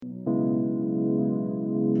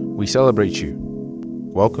We celebrate you.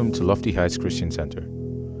 Welcome to Lofty Heights Christian Center,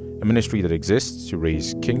 a ministry that exists to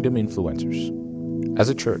raise kingdom influencers. As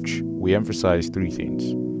a church, we emphasize three things: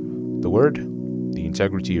 the Word, the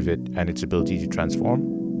integrity of it and its ability to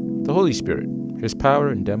transform; the Holy Spirit, His power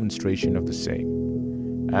and demonstration of the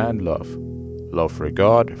same; and love. Love for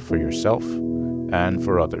God, for yourself, and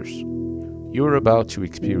for others. You are about to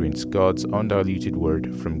experience God's undiluted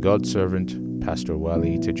word from God's servant, Pastor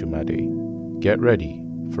Wale Tejumade. Get ready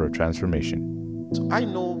for a transformation. So I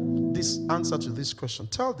know this answer to this question.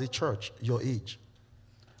 Tell the church your age,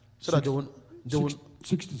 so that they won't.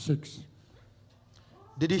 66.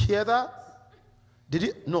 Did you hear that? Did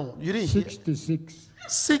you? No, you didn't hear. 66.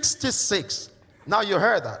 66. Now you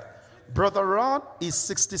heard that. Brother Ron is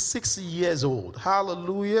 66 years old.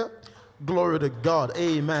 Hallelujah. Glory to God.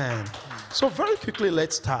 Amen. So very quickly,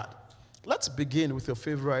 let's start. Let's begin with your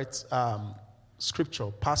favorite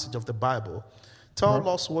scripture, passage of the Bible. Tell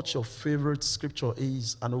us what your favorite scripture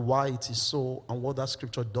is and why it is so and what that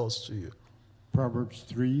scripture does to you. Proverbs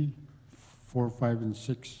 3, 4, 5, and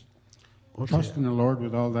 6. Okay. Trust in the Lord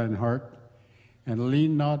with all thine heart, and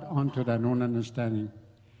lean not unto thine own understanding.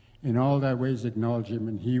 In all thy ways acknowledge him,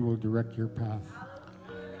 and he will direct your path.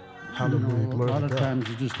 Hallelujah. A lot of times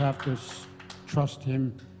you just have to trust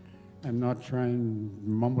him and not try and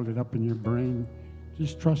mumble it up in your brain.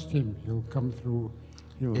 Just trust him. He'll come through.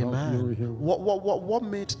 He'll help you. What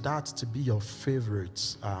made that to be your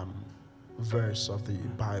favorite verse of the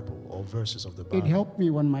Bible or verses of the Bible? It helped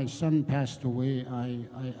me when my son passed away.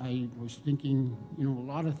 I was thinking, a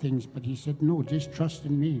lot of things, but he said, no, just trust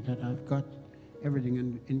in me that I've got everything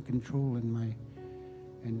in control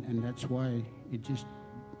and that's why it just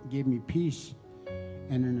gave me peace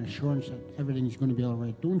and an assurance that everything's going to be all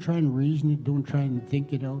right. Don't try and reason it. Don't try and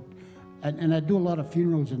think it out. And I do a lot of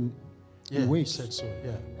funerals and wakes. You said so,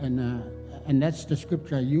 yeah. And that's the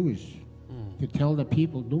scripture I use to tell the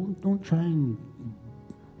people, don't try and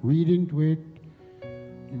read into it.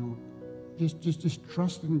 Just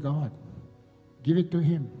trust in God. Give it to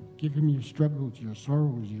him. Give him your struggles, your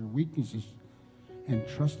sorrows, your weaknesses, and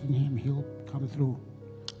trust in him. He'll come through.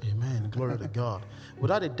 Amen. Glory to God.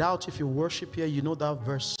 Without a doubt, if you worship here, you know that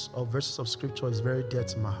verse or verses of scripture is very dear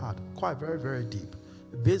to my heart. Quite very, very deep.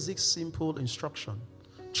 Basic, simple instruction.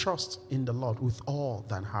 Trust in the Lord with all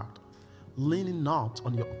thine heart. Leaning not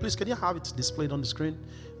on your... Please, can you have it displayed on the screen?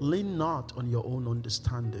 Lean not on your own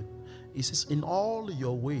understanding. It says, in all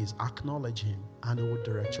your ways, acknowledge him, and he will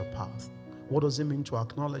direct your path. What does it mean to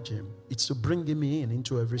acknowledge him? It's to bring him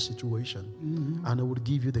into every situation. And it would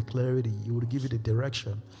give you the clarity. It would give you the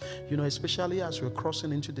direction. Especially as we're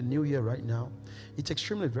crossing into the new year right now, it's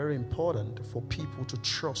extremely very important for people to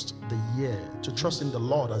trust the year, to trust in the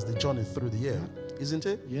Lord as they journey through the year. Isn't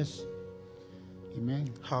it? Yes.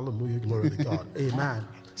 Amen. Hallelujah. Glory to God. Amen.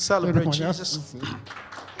 Celebrate Jesus.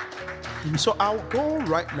 So I'll go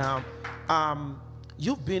right now.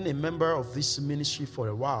 You've been a member of this ministry for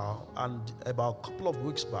a while, and about a couple of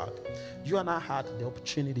weeks back, you and I had the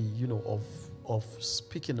opportunity, of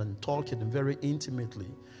speaking and talking very intimately,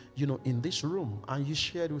 in this room, and you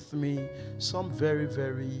shared with me some very,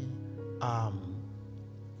 very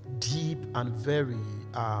deep and very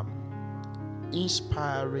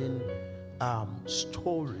inspiring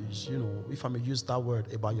stories, if I may use that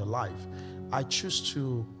word, about your life. I choose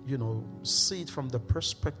to, see it from the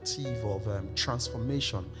perspective of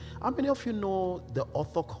transformation. How many of you know the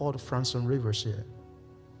author called Franson Rivers here?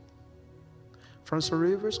 Franson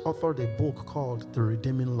Rivers authored a book called The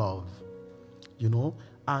Redeeming Love,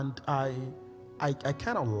 and I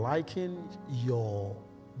kind of liken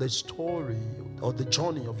the story or the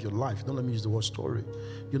journey of your life. Don't let me use the word story.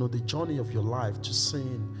 The journey of your life to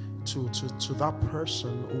seeing to that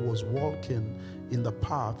person who was walking in the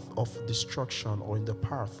path of destruction or in the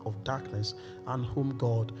path of darkness, and whom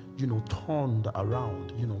God, turned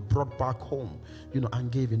around, brought back home,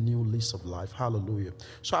 and gave a new lease of life. Hallelujah.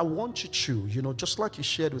 So I want you to, just like you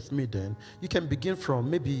shared with me then, you can begin from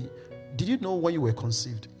maybe, did you know when you were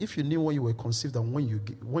conceived? If you knew when you were conceived and when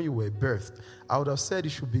you were birthed, I would have said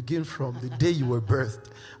you should begin from the day you were birthed.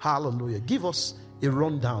 Hallelujah. Give us a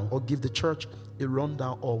rundown, or give the church a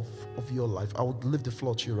rundown of your life. I would leave the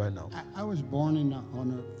floor to you right now. I was born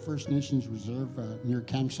on a First Nations reserve near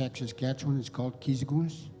Kamsack, Saskatchewan. It's called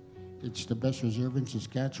Keezegunis. It's the best reserve in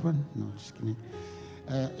Saskatchewan. No, just kidding.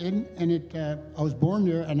 I was born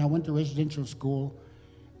there, and I went to residential school,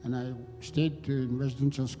 and I stayed in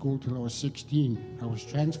residential school till I was 16. I was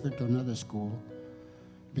transferred to another school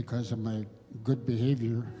because of my good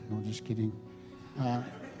behavior. No, just kidding.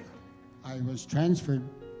 I was transferred,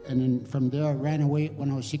 and then from there I ran away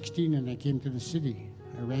when I was 16, and I came to the city.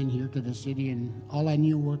 I ran here to the city, and all I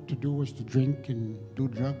knew what to do was to drink and do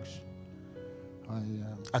drugs.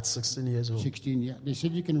 At 16 years old. 16, yeah. They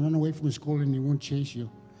said you can run away from school and they won't chase you.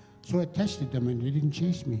 So I tested them, and they didn't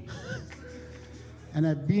chase me. And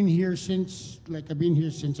I've been here since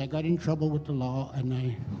I got in trouble with the law, and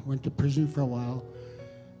I went to prison for a while.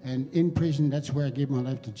 And in prison, that's where I gave my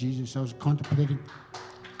life to Jesus. I was contemplating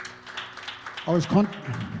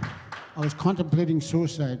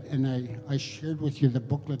suicide, and I shared with you the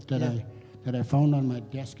booklet that I found on my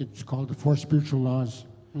desk. It's called The Four Spiritual Laws.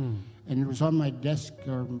 And it was on my desk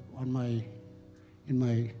or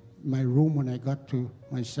in my room when I got to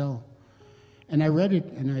my cell. And I read it,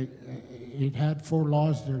 and it had 4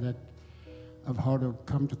 laws there of how to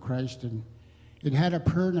come to Christ. And it had a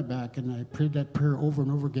prayer in the back, and I prayed that prayer over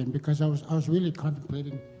and over again because I was really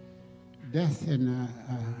contemplating death. And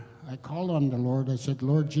I called on the Lord. I said,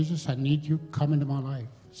 Lord Jesus, I need you. Come into my life.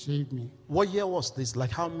 Save me. What year was this?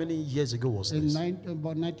 Like how many years ago was this?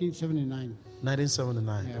 About 1979.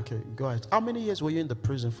 1979. Yeah. Okay, go ahead. How many years were you in the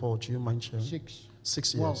prison for? Do you mind sharing? 6.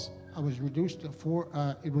 6 years. Well, I was reduced to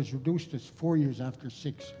 4. It was reduced to 4 years after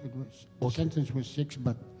 6. The sentence was 6,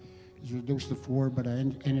 but it was reduced to 4. But I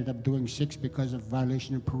ended up doing 6 because of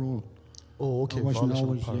violation of parole. Oh, okay. I wasn't Violation of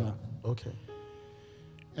always, parole. yeah. Okay.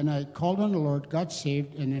 And I called on the Lord, got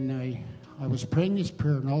saved, and then I was praying this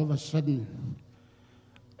prayer, and all of a sudden,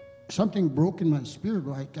 something broke in my spirit.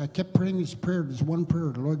 I kept praying this prayer, this one prayer,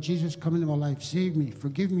 Lord Jesus, come into my life, save me,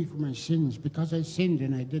 forgive me for my sins, because I sinned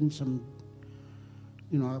and I did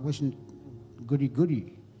I wasn't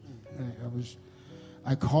goody-goody.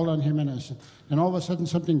 I called on him, and I said, and all of a sudden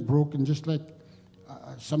something broke, and just like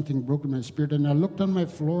something broke in my spirit, and I looked on my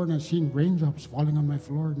floor, and I seen raindrops falling on my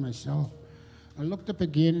floor in my cell. I looked up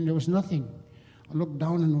again, and there was nothing. I looked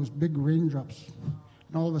down, and there was big raindrops.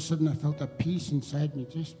 And all of a sudden, I felt a peace inside me,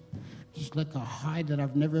 just like a high that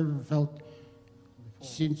I've never ever felt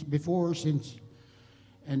before or since.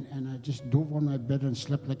 And I just dove on my bed and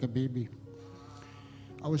slept like a baby.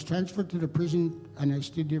 I was transferred to the prison, and I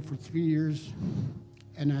stayed there for 3 years.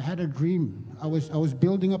 And I had a dream. I was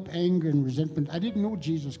building up anger and resentment. I didn't know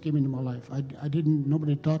Jesus came into my life.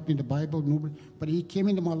 Nobody taught me the Bible. But he came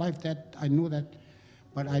into my life. I know that.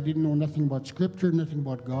 But I didn't know nothing about Scripture, nothing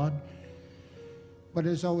about God. But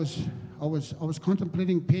as I was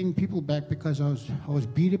contemplating paying people back because I was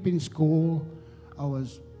beat up in school, I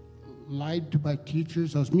was lied to by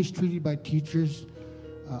teachers, I was mistreated by teachers.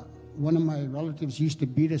 One of my relatives used to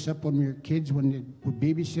beat us up when we were kids when they would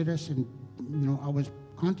babysit us, and I was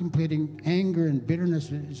contemplating anger and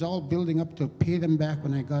bitterness. It was all building up to pay them back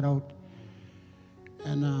when I got out.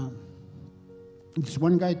 And this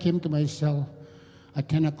one guy came to my cell at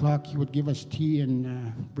 10 o'clock. He would give us tea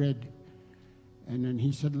and bread. And then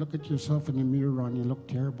he said, look at yourself in the mirror, Ron, you look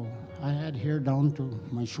terrible. I had hair down to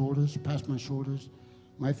my shoulders, past my shoulders.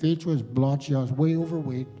 My face was blotchy, I was way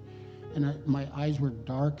overweight, and my eyes were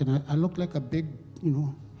dark, and I looked like a big,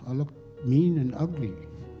 I looked mean and ugly.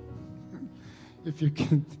 If you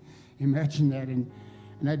can imagine that. And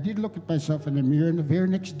I did look at myself in the mirror, and the very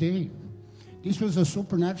next day, this was a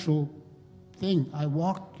supernatural thing. I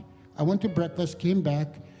went to breakfast, came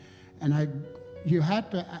back, and you had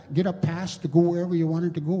to get a pass to go wherever you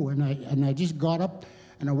wanted to go. And I just got up,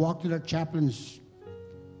 and I walked to the chaplain's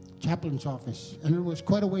office. And it was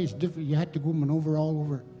quite a ways different. You had to go maneuver all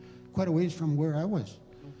over, quite a ways from where I was.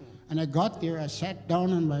 And I got there, I sat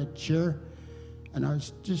down on my chair, and I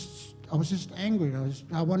was just angry.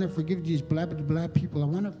 I want to forgive these blah, blah, blah people. I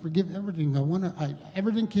want to forgive everything.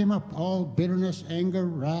 Everything came up, all bitterness, anger,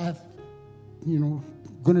 wrath,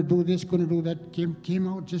 going to do this, going to do that, came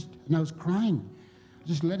out and I was crying,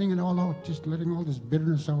 just letting it all out, just letting all this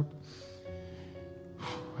bitterness out.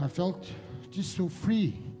 I felt just so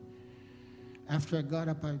free. After I got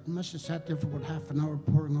up, I must have sat there for about half an hour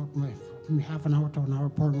pouring out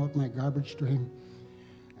my garbage to him.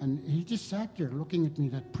 And he just sat there looking at me,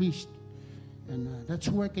 that priest. And that's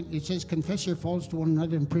who it says, confess your faults to one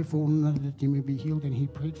another and pray for one another that you may be healed. And he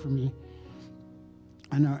prayed for me.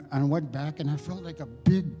 And I went back, and I felt like a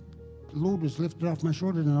big load was lifted off my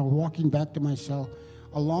shoulders, and I was walking back to my cell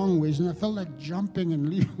a long ways, and I felt like jumping and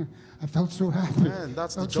leaving. I felt so happy. Man,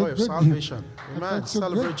 that's the joy of salvation. Amen.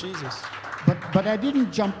 Celebrate Jesus. But I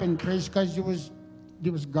didn't jump and praise because there was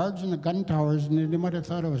guards in the gun towers, and they might have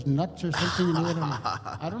thought I was nuts or something.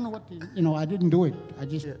 I don't know what I didn't do it. I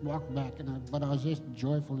just walked back, but I was just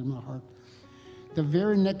joyful in my heart. The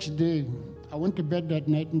very next day, I went to bed that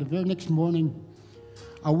night, and the very next morning,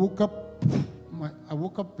 I woke up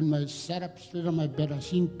and I sat up straight on my bed. I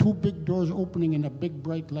seen 2 big doors opening and a big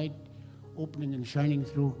bright light opening and shining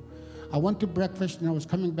through. I went to breakfast, and I was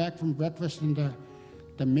coming back from breakfast, and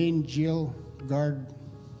the main jail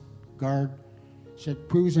guard said,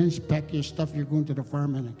 "Prudence, pack your stuff, you're going to the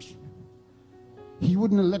farm annex." He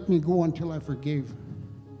wouldn't have let me go until I forgave.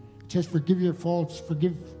 Just forgive your faults,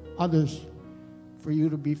 forgive others for you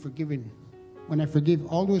to be forgiven. When I forgave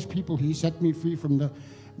all those people, he set me free from the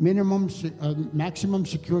maximum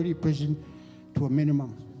security prison to a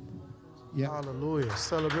minimum. Yeah. Hallelujah.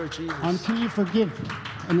 Celebrate Jesus. Until you forgive.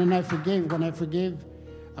 And then I forgave. When I forgave,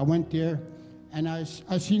 I went there, and I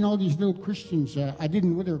seen all these little Christians. I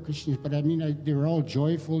didn't know they were Christians, but I mean, they were all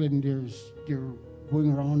joyful, and they're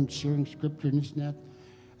going around sharing scripture and this and that.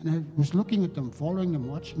 And I was looking at them, following them,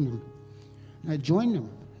 watching them. And I joined them.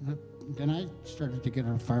 Then I started to get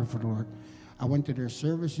on fire for the Lord. I went to their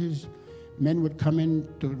services. Men would come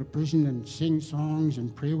into the prison and sing songs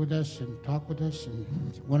and pray with us and talk with us. And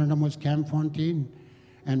one of them was Cam Fontaine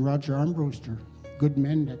and Roger Armbruster, good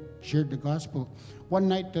men that shared the gospel. One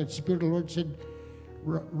night, the Spirit of the Lord said,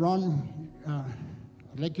 "Ron,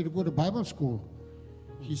 I'd like you to go to Bible school."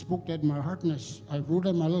 He spoke that in my heart, and I wrote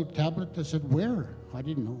on my little tablet. I said, "Where?" I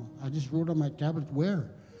didn't know. I just wrote on my tablet,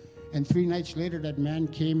 "Where?" And 3 nights later, that man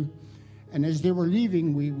came, and as they were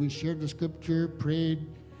leaving, we shared the scripture, prayed,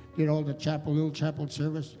 did all the little chapel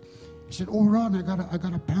service. He said, "Oh, Ron, I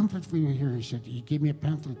got a pamphlet for you here." He said, he gave me a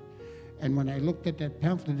pamphlet. And when I looked at that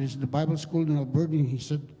pamphlet, it's the Bible school in Alberta, he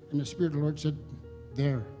said, and the Spirit of the Lord said,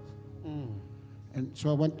 "There." And so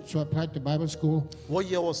I applied to Bible school. What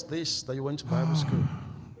year was this that you went to Bible school?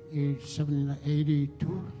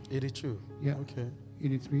 82. 82. Yeah. Okay.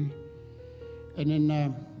 83. And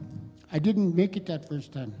then I didn't make it that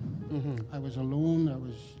first time. I was alone. I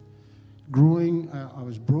was growing. I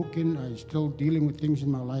was broken. I was still dealing with things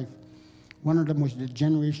in my life. One of them was the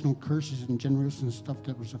generational curses and generational stuff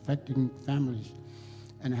that was affecting families.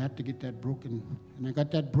 And I had to get that broken. And I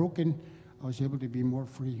got that broken, I was able to be more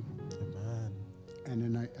free. Amen. And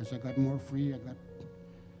then as I got more free,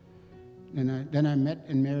 then I met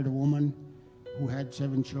and married a woman who had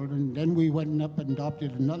 7 children. Then we went up and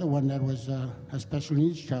adopted another one that was a special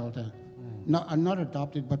needs child. Not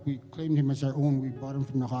adopted, but we claimed him as our own. We bought him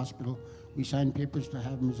from the hospital. We signed papers to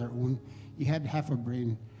have him as our own. He had half a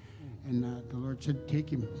brain. And the Lord said, "Take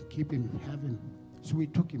him, keep him, have him." So we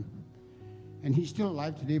took him. And he's still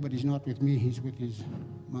alive today, but he's not with me. He's with his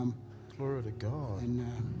mom. Glory to God. And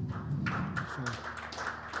so...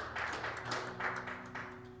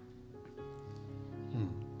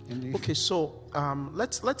 Okay, so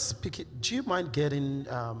let's pick it. Do you mind getting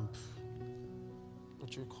what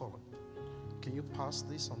do you call it? Can you pass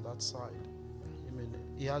this on that side? I mean,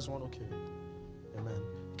 he has one. Okay, amen.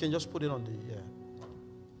 You can just put it on the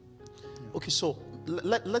Okay, so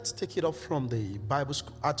let's take it up from the Bible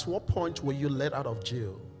school. At what point were you let out of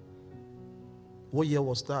jail? What year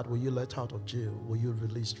was that? Were you let out of jail? Were you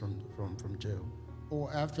released from jail? Oh,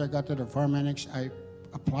 after I got to the farm annex, I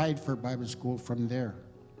applied for Bible school from there.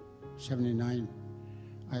 79,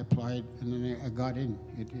 I applied, and then I got in.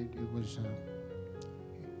 It was,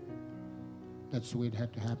 that's the way it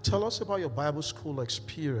had to happen. Tell us about your Bible school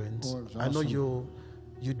experience. Oh, it was I know awesome.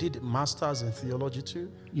 you did masters in theology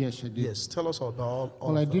too? Yes, I did. Yes, tell us about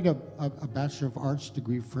all Well, I of did a Bachelor of Arts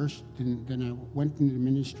degree first, then I went into the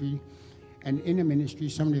ministry, and in the ministry,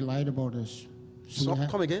 somebody lied about us.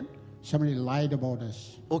 Come again? Somebody lied about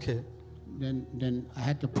us. Okay. Then I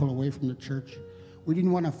had to pull away from the church. We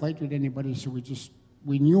didn't want to fight with anybody, so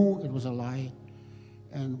we knew it was a lie.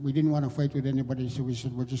 And we didn't want to fight with anybody, so we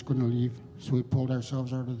said, we're just going to leave. So we pulled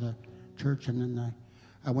ourselves out of the church, and then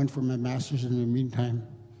I went for my master's in the meantime.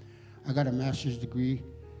 I got a master's degree.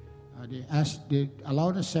 They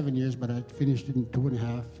allowed us 7 years, but I finished it in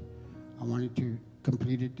 2.5. I wanted to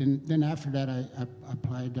complete it. Then after that, I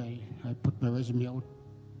applied. I put my resume out,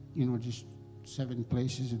 just 7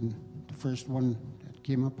 places, and the first one that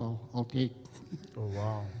came up, I'll take. Oh,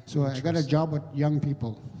 wow. So I got a job with young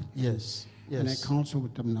people. Yes. Yes. And I counsel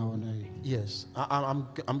with them now. Yes.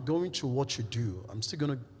 I'm going to what you do. I'm still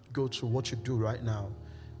going to go to what you do right now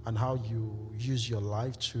and how you use your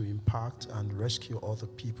life to impact and rescue other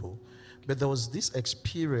people. But there was this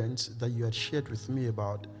experience that you had shared with me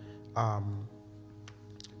about,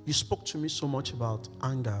 you spoke to me so much about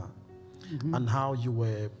anger. Mm-hmm. And how you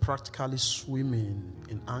were practically swimming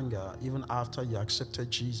in anger. Even after you accepted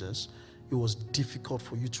Jesus, it was difficult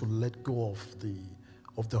for you to let go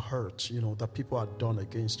of the hurt, that people had done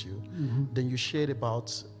against you. Mm-hmm. Then you shared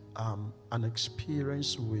about an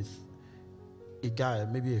experience with a guy,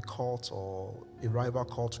 maybe a cult or a rival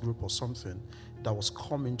cult group or something, that was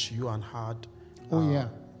coming to you and had...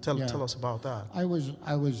 Tell us about that. I was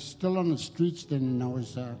still on the streets then, and I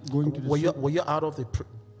was going to the... Were you out of the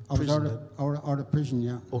I was prison. out of prison,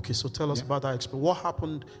 yeah. Okay, so tell us Yeah. about that experience. What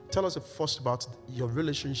happened? Tell us first about your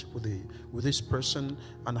relationship with this person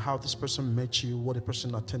and how this person met you, what the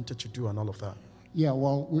person attempted to do, and all of that. Yeah,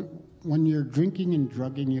 well, when you're drinking and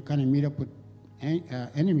drugging, you kind of meet up with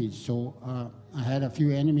enemies. So I had a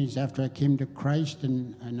few enemies after I came to Christ,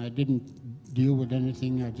 and I didn't deal with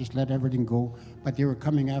anything. I just let everything go. But they were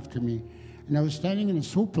coming after me. And I was standing in a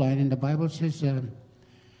soap line, and the Bible says,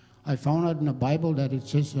 I found out in the Bible that it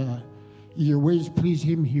says, your ways please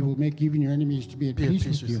him, he will make even your enemies to be at peace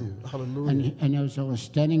with you. Hallelujah. And as I was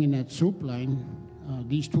standing in that soap line,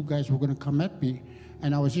 these two guys were going to come at me,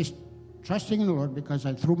 and I was just trusting in the Lord because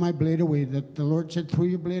I threw my blade away. That the Lord said, throw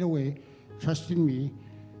your blade away, trust in me.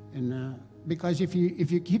 And because if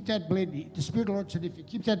you keep that blade, the Spirit of the Lord said, if you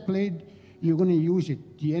keep that blade, you're going to use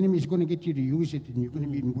it. The enemy is going to get you to use it, and you're going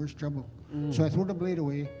to be in worse trouble. So I threw the blade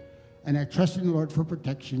away, and I trusted in the Lord for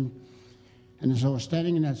protection. And as I was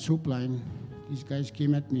standing in that soup line, these guys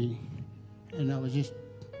came at me, and I was just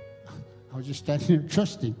standing there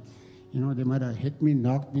trusting. You know, they might have hit me,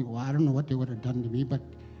 knocked me. Well, I don't know what they would have done to me, but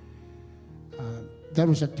that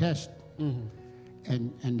was a test.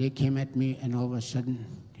 And they came at me, and all of a sudden,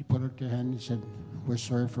 he put out their hand and said, we're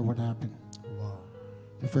sorry for what happened. Wow.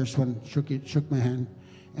 The first one shook my hand,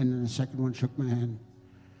 and then the second one shook my hand.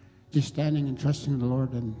 Just standing and trusting in the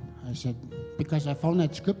Lord, and I said, because I found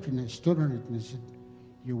that scripture, and I stood on it, and I said,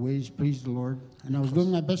 your ways please the Lord. And I was doing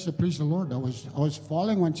my best to please the Lord. I was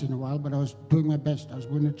falling once in a while, but I was doing my best. I was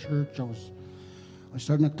going to church. I was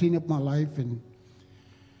starting to clean up my life, and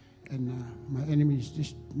my enemies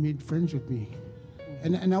just made friends with me.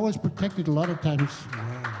 And I was protected a lot of times.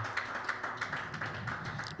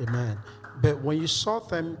 Amen. But when you saw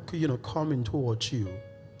them, coming towards you,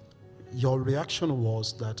 your reaction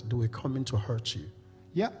was that they were coming to hurt you.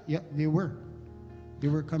 Yeah, they were. They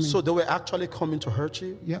were coming. So they were actually coming to hurt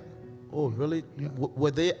you? Yeah. Oh, really? Yeah.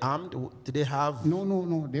 Were they armed? Did they have...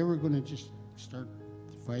 No. They were going to just start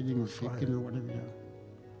fighting or kicking or whatever.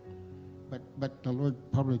 Yeah. But the Lord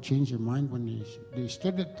probably changed their mind when they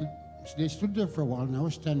stood there for a while, and I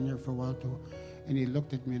was standing there for a while too. And he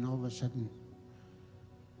looked at me, and all of a sudden,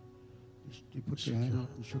 they put their hand out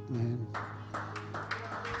and shook my hand.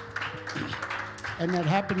 And that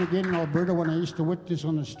happened again in Alberta when I used to witness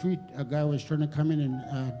on the street. A guy was trying to come in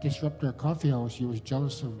and disrupt our coffee house. He was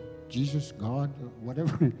jealous of Jesus, God,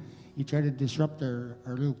 whatever. He tried to disrupt our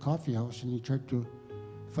little coffee house, and he tried to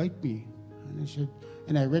fight me. And I said,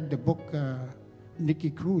 and I read the book,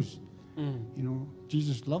 Nicky Cruz,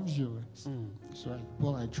 Jesus loves you. So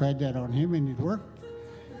I tried that on him, and it worked.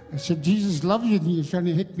 I said, Jesus loves you, and he was trying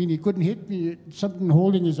to hit me, and he couldn't hit me. Something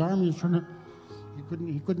holding his arm, he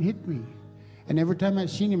couldn't hit me. And every time I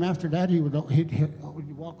seen him after that, he would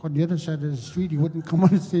walk on the other side of the street. He wouldn't come on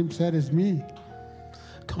the same side as me.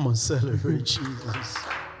 Come on, celebrate Jesus.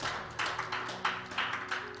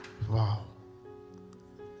 Wow.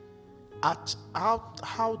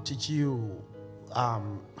 How did you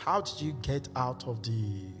get out of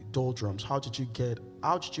the doldrums? How did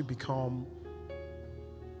you become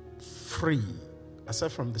free?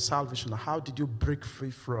 Aside from the salvation, how did you break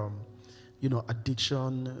free from,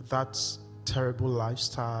 addiction, that terrible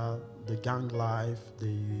lifestyle, the gang life,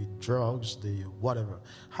 the drugs, the whatever?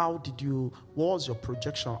 What was your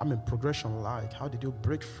progression like? How did you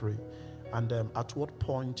break free? And at what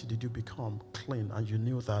point did you become clean and you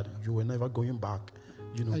knew that you were never going back,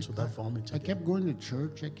 to that vomit? I kept going to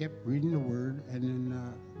church. I kept reading the Word, and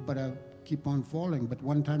then, but I keep on falling. But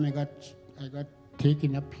one time I got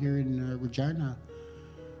taken up here in Regina.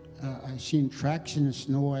 I seen tracks in the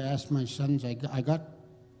snow. I asked my sons. I got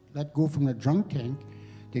let go from the drunk tank.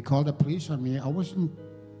 They called the police on me. I wasn't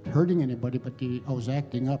hurting anybody, but I was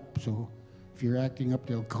acting up. So if you're acting up,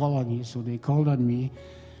 they'll call on you. So they called on me,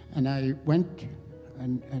 and I went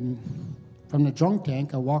and from the drunk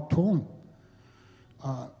tank, I walked home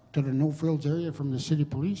to the No Frills area from the city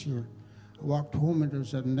police here. I walked home, and it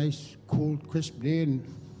was a nice, cold, crisp day, and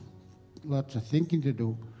lots of thinking to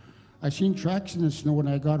do. I seen tracks in the snow when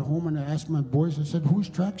I got home, and I asked my boys, I said, whose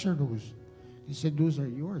tracks are those? They said, those are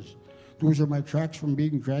yours. Those are my tracks from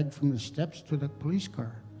being dragged from the steps to the police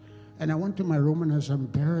car. And I went to my room, and I was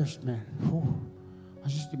embarrassed, man. I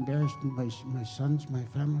was just embarrassed with my sons, my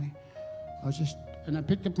family. And I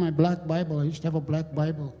picked up my black Bible. I used to have a black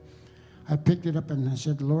Bible. I picked it up, and I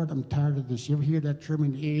said, Lord, I'm tired of this. You ever hear that term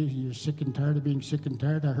in AA, you're sick and tired of being sick and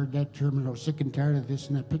tired? I heard that term, and I was sick and tired of this.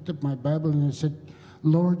 And I picked up my Bible, and I said,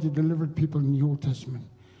 Lord, you delivered people in the Old Testament.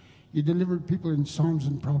 You delivered people in Psalms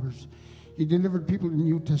and Proverbs. You delivered people in the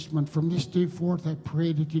New Testament. From this day forth, I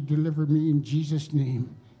pray that you deliver me in Jesus'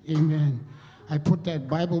 name. Amen. I put that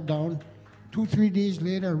Bible down, 2-3 days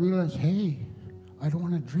later, I realized, hey, I don't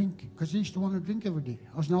want to drink, because I used to want to drink every day.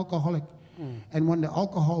 I was an alcoholic. And when the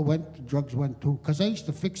alcohol went, the drugs went too. Because I used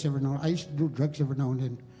to fix every now and then. I used to do drugs every now and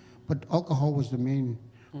then. But alcohol was the main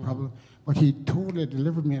problem. But he totally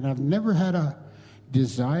delivered me. And I've never had a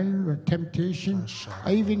desire or temptation.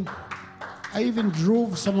 I even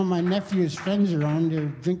drove some of my nephew's friends around there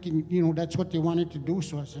drinking. You know, that's what they wanted to do.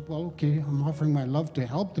 So I said, well, okay, I'm offering my love to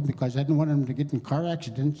help them because I didn't want them to get in car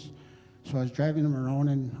accidents. So I was driving them around,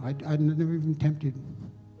 and I'd never even tempted.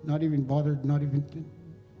 Not even bothered,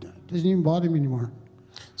 doesn't even bother me anymore.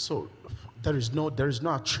 So there is no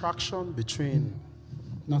attraction between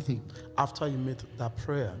Nothing. after you made that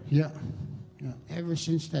prayer. Yeah. Ever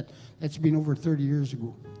since that's been over 30 years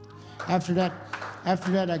ago. After that,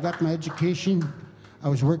 I got my education. I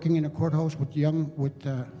was working in a courthouse with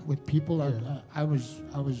people. Yeah. I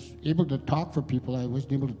was able to talk for people. I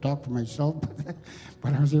wasn't able to talk for myself,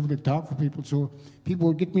 but I was able to talk for people. So people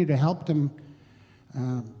would get me to help them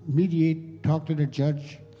mediate, talk to the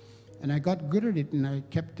judge. And I got good at it, and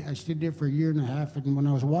I stayed there for a year and a half. And when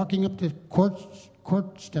I was walking up the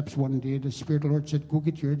court steps one day, the Spirit of the Lord said, go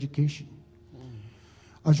get your education.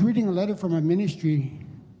 I was reading a letter from a ministry,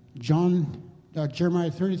 Jeremiah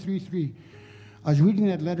 33:3. I was reading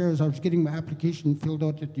that letter as I was getting my application filled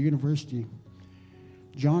out at the university.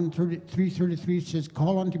 John 3:33 says,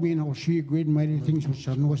 call unto me, and I will show you great and mighty things which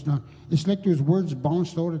thou knowest not. It's like those words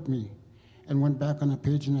bounced out at me and went back on the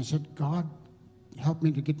page, and I said, God, help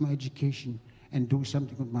me to get my education and do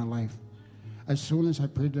something with my life. As soon as I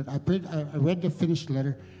prayed that, I read the finished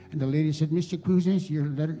letter, and the lady said, Mr. Cruzes,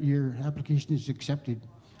 your application is accepted.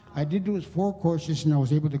 I did those 4 courses, and I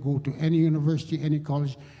was able to go to any university, any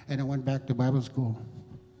college, and I went back to Bible school.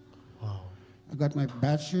 Wow. I got my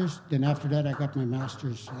bachelor's, then after that I got my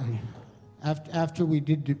master's. After we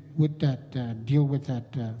did deal with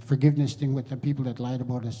that forgiveness thing with the people that lied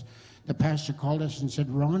about us, the pastor called us and said,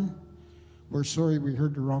 Ron, we're sorry we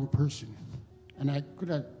heard the wrong person. And I could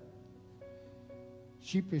have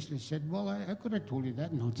sheepishly said, well, I could have told you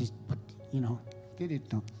that. No, but did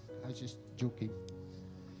it? No, I was just joking.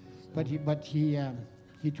 But he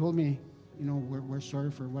told me, we're sorry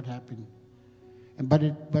for what happened.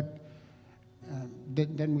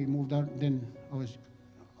 Then we moved on. Then I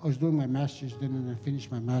was doing my master's. Then I finished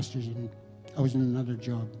my master's, and I was in another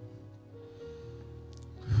job.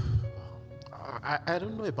 I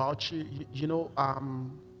don't know about you.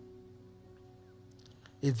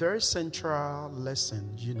 A very central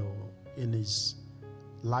lesson, in his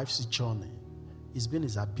life's journey has been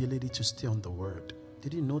his ability to stay on the word.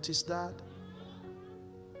 Did you notice that?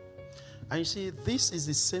 And you see, this is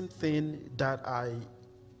the same thing that I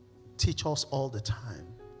teach us all the time.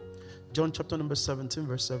 John chapter number 17,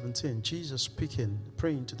 verse 17, Jesus speaking,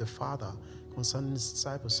 praying to the Father concerning his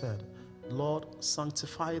disciples said, Lord,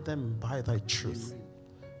 sanctify them by thy truth. Amen.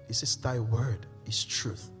 He says, thy word is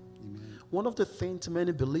truth. Amen. One of the things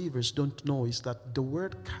many believers don't know is that the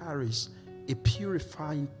word carries a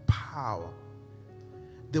purifying power.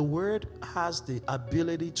 The word has the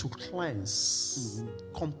ability to cleanse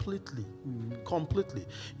completely. Completely.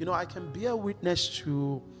 I can bear witness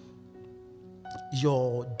to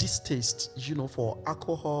your distaste, for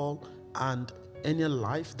alcohol and any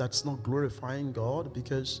life that's not glorifying God,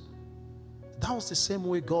 because that was the same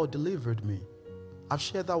way God delivered me. I've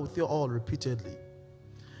shared that with you all repeatedly.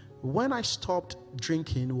 When I stopped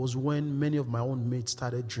drinking was when many of my own mates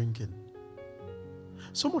started drinking.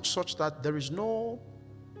 So much such that there is no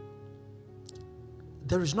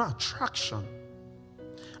attraction.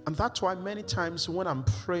 And that's why many times when I'm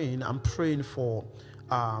praying for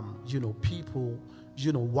people,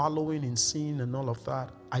 wallowing in sin and all of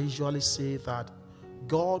that. I usually say that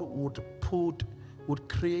God would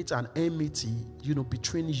create an enmity,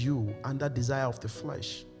 between you and that desire of the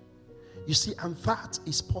flesh. You see, and that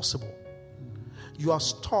is possible. You are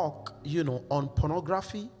stuck, on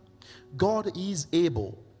pornography. God is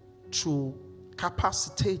able to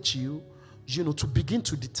capacitate you, to begin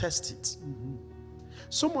to detest it.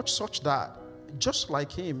 So much such that, just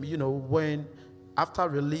like him, when after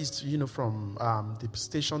released, from the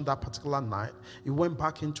station that particular night, he went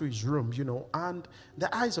back into his room, and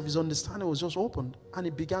the eyes of his understanding was just opened, and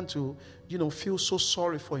he began to, feel so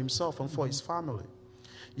sorry for himself and for his family.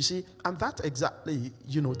 You see, and that exactly,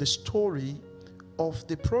 the story of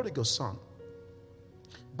the prodigal son.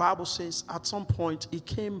 Bible says at some point he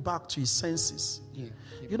came back to his senses.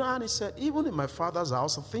 And he said, even in my father's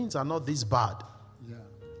house, things are not this bad.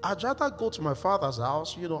 I'd rather go to my father's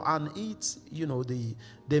house, and eat,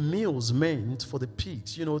 the meals meant for the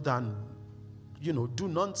pigs, than, do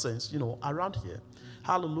nonsense, around here.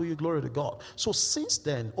 Hallelujah, glory to God. So since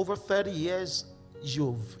then, over 30 years,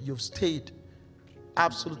 you've stayed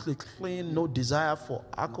absolutely clean, no desire for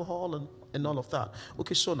alcohol and all of that.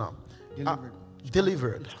 Okay, so now,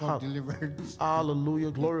 delivered. It's called delivered.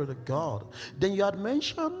 Hallelujah, glory to God. Then you had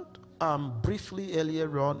mentioned briefly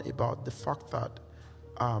earlier on about the fact that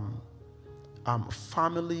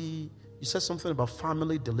family. You said something about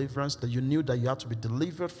family deliverance, that you knew that you had to be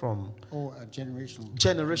delivered from.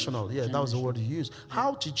 Generational, yeah, that was the word you used.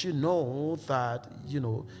 How did you know that,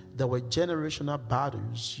 there were generational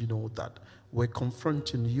battles, that were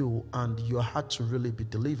confronting you and you had to really be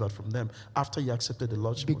delivered from them after you accepted the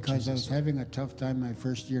Lordship of Jesus? Because I was having a tough time my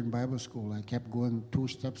first year in Bible school. I kept going 2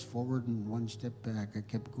 steps forward and 1 step back. I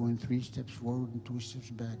kept going 3 steps forward and 2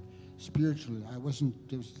 steps back. Spiritually, there was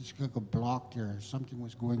just like a block there. Something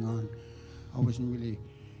was going on. I wasn't really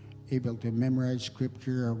able to memorize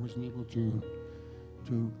scripture. I wasn't able to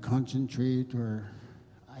concentrate,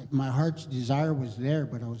 my heart's desire was there,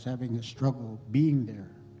 but I was having a struggle being there.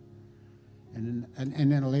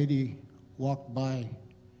 And then a lady walked by.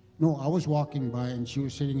 No, I was walking by, and she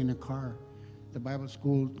was sitting in a car. The Bible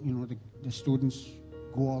school, the students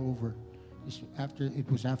go all over. It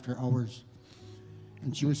was after hours.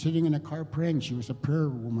 And she was sitting in a car praying. She was a prayer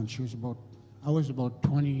woman. I was about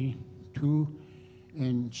 22,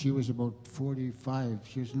 and she was about 45.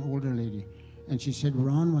 She was an older lady. And she said,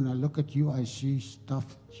 "Ron, when I look at you, I see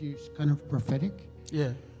stuff." She's kind of prophetic.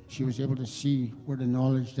 Yeah. She was able to see where the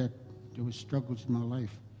knowledge that there was struggles in my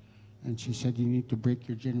life. And she said, "You need to break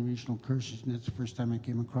your generational curses." And that's the first time I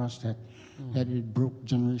came across that it broke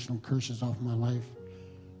generational curses off my life.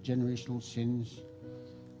 Generational sins,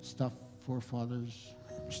 stuff, forefathers,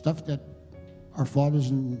 stuff that our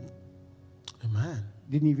fathers Amen.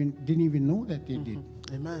 didn't even know that they did.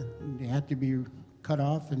 Amen. And they had to be cut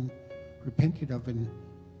off and repented of and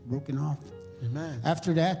broken off. Amen.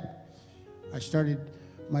 After that,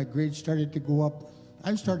 my grades started to go up.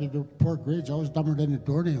 I started to poor grades. I was dumber than a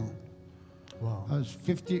doornail. Wow. I was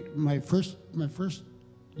 50. My first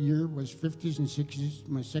year was 50s and 60s.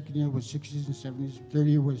 My second year was 60s and 70s. Third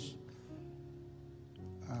year was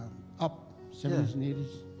up, 70s and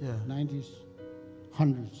 80s, 90s,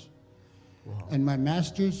 hundreds. Wow. And my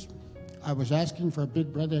master's, I was asking for a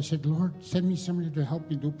big brother. I said, "Lord, send me somebody to help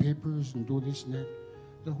me do papers and do this and that."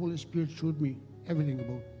 The Holy Spirit showed me everything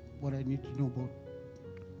about what I need to know about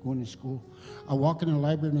going to school. I walk in the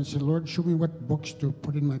library and I said, "Lord, show me what books to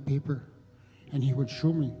put in my paper." And he would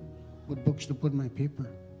show me what books to put in my paper.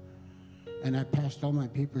 And I passed all my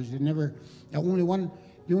papers. The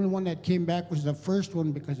only one that came back was the first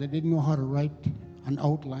one, because I didn't know how to write an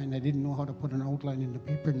outline. I didn't know how to put an outline in the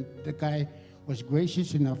paper. And the guy was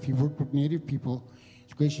gracious enough. He worked with Native people.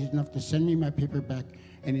 He's gracious enough to send me my paper back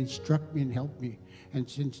and instruct me and help me. And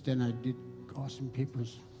since then, I did awesome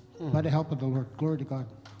papers. By the help of the Lord. Glory to God.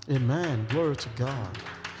 Amen. Glory to God.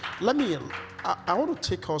 I want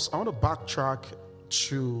to backtrack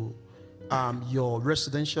to your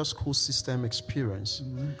residential school system experience.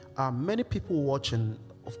 Many people watching,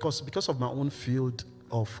 of course, because of my own field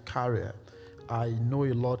of career, I know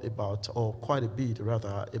a lot about, or quite a bit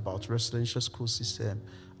rather, about residential school system.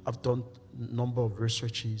 I've done a number of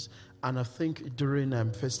researches, and I think during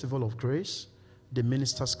Festival of Grace, the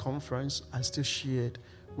Ministers' Conference, I still shared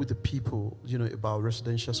with the people, about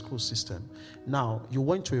residential school system. Now, you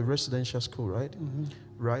went to a residential school, right?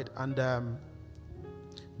 Right, and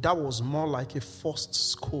that was more like a forced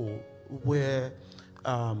school where,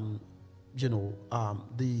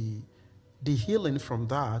 the healing from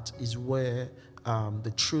that is where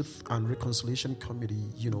the Truth and Reconciliation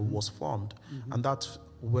Committee, was formed, and that's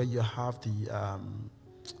where you have the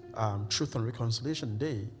Truth and Reconciliation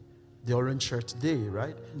Day, the Orange Shirt Day,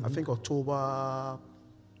 right? I think October,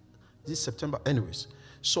 this September, anyways.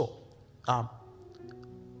 So, I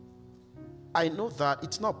know that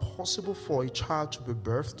it's not possible for a child to be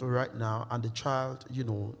birthed right now and the child,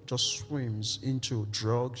 just swims into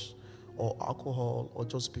drugs or alcohol or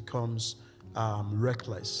just becomes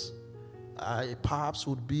reckless. Perhaps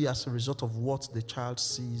would be as a result of what the child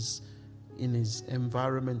sees in his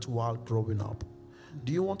environment while growing up.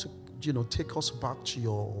 Do you want to, take us back to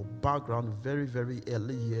your background, very, very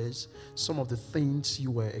early years, some of the things you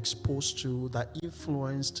were exposed to that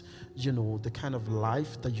influenced, the kind of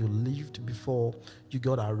life that you lived before you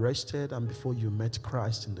got arrested and before you met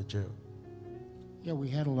Christ in the jail? Yeah, we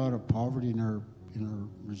had a lot of poverty in our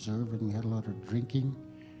reserve, and we had a lot of drinking,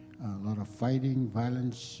 a lot of fighting,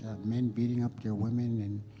 violence, men beating up their women,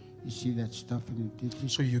 and you see that stuff in the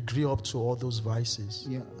ditches. So you grew up to all those vices?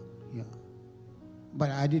 Yeah. But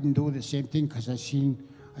I didn't do the same thing, because I seen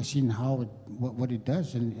I seen how what it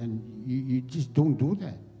does, and you just don't do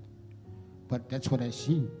that. But that's what I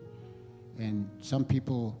seen. And some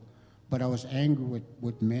people, but I was angry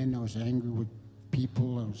with men. I was angry with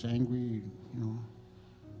people. I was angry,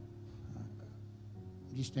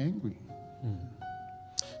 just angry.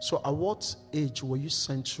 So at what age were you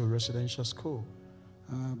sent to residential school?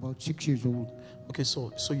 About 6 years old. Okay,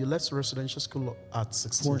 so you left residential school at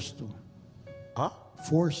 16? Forced to. Huh?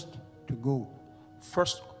 Forced to go.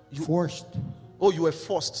 Forced? Oh, you were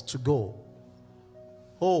forced to go.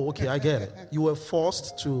 Oh, okay, I get it. You were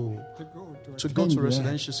forced to go to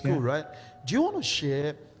residential school, right? Do you want to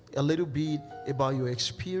share a little bit about your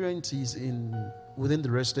experiences within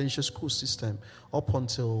the residential school system up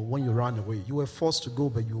until when you ran away? You were forced to go,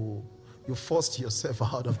 but you forced yourself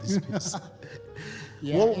out of this place.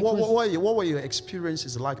 What were your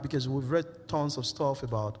experiences like? Because we've read tons of stuff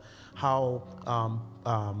about how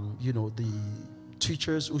the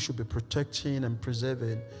teachers who should be protecting and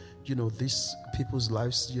preserving these people's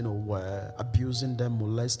lives were abusing them,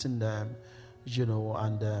 molesting them,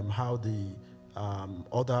 and how the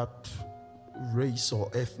other race or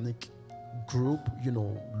ethnic group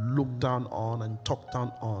looked down on and talked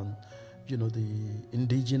down on the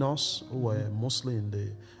indigenous who were mostly in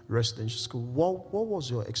the residential school. What was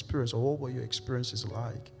your experience, or what were your experiences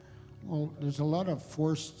like? Well, there's a lot of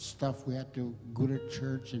forced stuff. We had to go to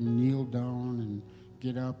church and kneel down and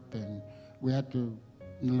get up, and we had to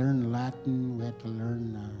learn Latin. We had to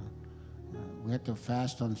learn. We had to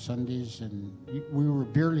fast on Sundays, and we were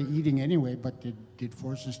barely eating anyway. But they did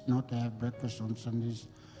force us not to have breakfast on Sundays.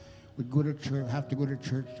 We'd go to church. Have to go to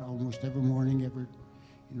church almost every morning.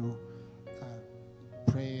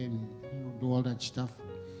 Pray and do all that stuff.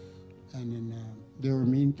 And then they were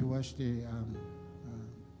mean to us. They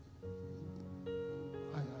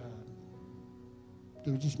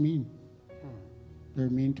were just mean. They were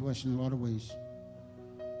mean to us in a lot of ways.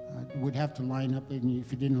 We'd have to line up, and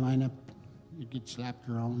if you didn't line up, you'd get slapped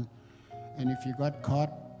around. And if you got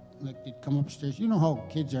caught, like they'd come upstairs. You know how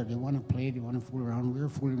kids are. They want to play. They want to fool around. We were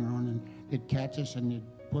fooling around, and they'd catch us, and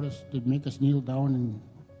they'd make us kneel down and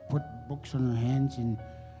put books on our hands, and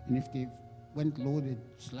if they went low, they'd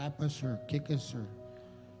slap us or kick us, or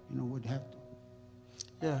would have to.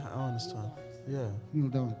 Yeah, I understand. Yeah, kneel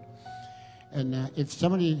down. And if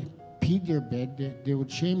somebody peed their bed, they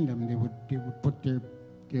would shame them. They would put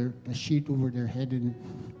a sheet over their head and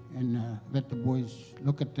let the boys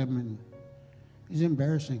look at them, and it's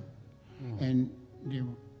embarrassing. And they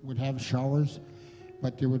would have showers,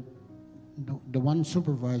 but they would. The one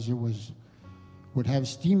supervisor would have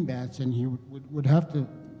steam baths, and he would have to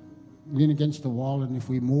lean against the wall, and if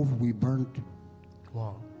we moved, we burnt.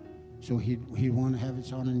 Wow. So he'd want to have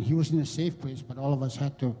it on, and he was in a safe place, but all of us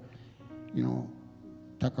had to,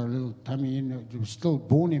 tuck our little tummy in. It was still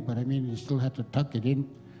bony, but you still had to tuck it in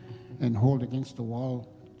and hold against the wall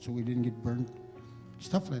so we didn't get burnt.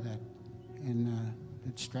 Stuff like that. And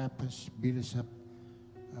they'd strap us, beat us up,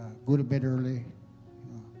 go to bed early,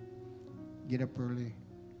 get up early.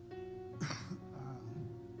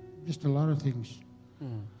 Just a lot of things.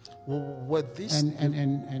 Well, what this and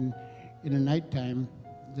in the nighttime,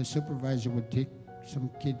 the supervisor would take some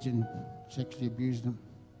kids and sexually abuse them.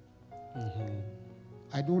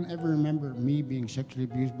 I don't ever remember me being sexually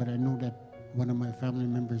abused, but I know that one of my family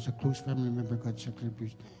members, a close family member, got sexually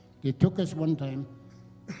abused. They took us one time,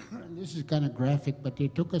 and this is kind of graphic, but they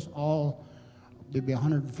took us all, maybe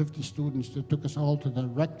 150 students, they took us all to the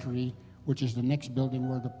rectory, which is the next building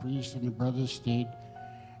where the priests and the brothers stayed,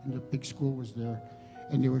 and the big school was there,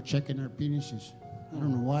 and they were checking our penises. I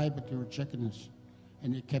don't know why, but they were checking us.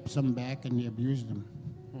 And they kept some back, and they abused them.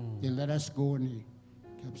 They let us go, and they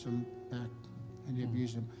kept some back, and they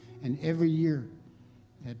abused them. And every year,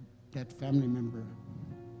 that family member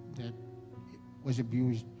that was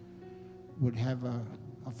abused would have a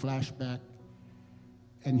flashback,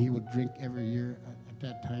 and he would drink every year at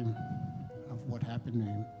that time of what happened to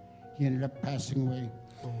him. He ended up passing away,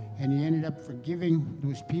 and he ended up forgiving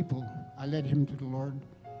those people. I led him to the Lord.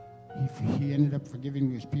 He ended up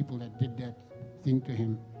forgiving those people that did that thing to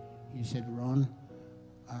him. He said, Ron,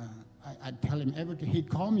 I'd tell him everything. He'd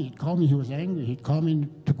call me. He was angry. He'd call me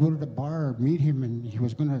to go to the bar or meet him, and he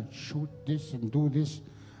was going to shoot this and do this.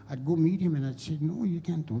 I'd go meet him, and I'd say, no, you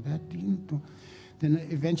can't do that. Then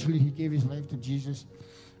eventually he gave his life to Jesus,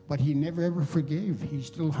 but he never ever forgave. He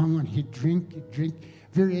still hung on. He'd drink.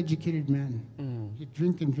 Very educated man. He'd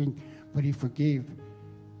drink and drink, but he forgave.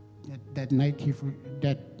 That night,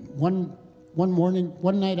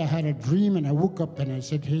 one night I had a dream, and I woke up and I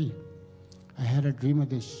said, hey, I had a dream of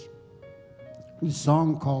this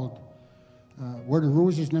song called Where the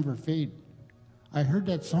Roses Never Fade. I heard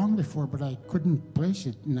that song before, but I couldn't place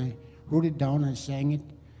it. And I wrote it down, I sang it.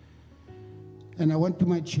 And I went to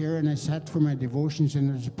my chair and I sat for my devotions, and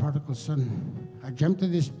there's a prodigal son. I dreamt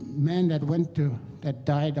of this man that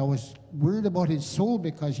died. I was worried about his soul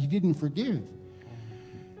because he didn't forgive.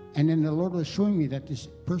 And then the Lord was showing me that this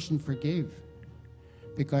person forgave.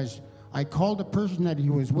 Because I called the person that he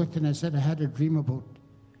was with and I said, I had a dream about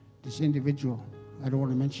this individual. I don't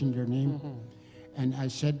want to mention their name. And I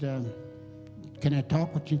said, can I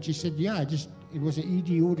talk with you? And she said, yeah, it was an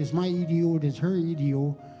EDO. It is my EDO. It is her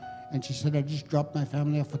EDO. And she said, I just dropped my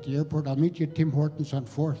family off at the airport. I'll meet you at Tim Hortons on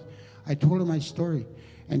 4th. I told her my story.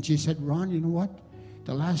 And she said, Ron, you know what?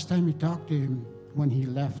 The last time you talked to him, when he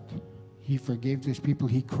left, he forgave those people.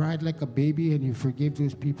 He cried like a baby and he forgave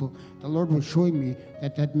those people. The Lord was showing me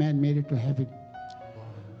that man made it to heaven.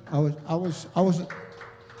 I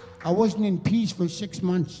wasn't in peace for 6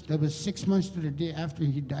 months. That was 6 months to the day after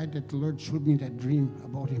he died that the Lord showed me that dream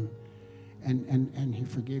about him. And he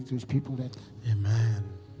forgave those people that Amen.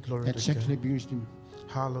 Glory that to sexually God. abused him.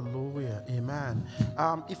 Hallelujah. Amen.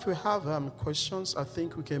 If we have questions, I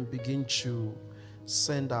think we can begin to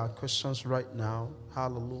send our questions right now.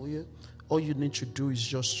 Hallelujah. All you need to do is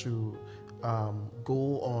just to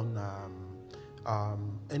go on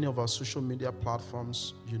any of our social media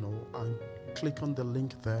platforms, and click on the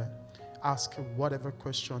link there. Ask whatever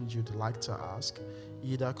question you'd like to ask,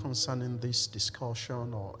 either concerning this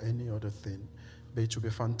discussion or any other thing. But it would be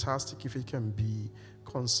fantastic if it can be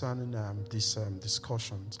concerning these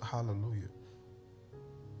discussions. Hallelujah.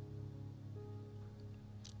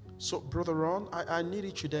 So, Brother Ron, I need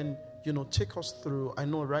you to then, take us through. I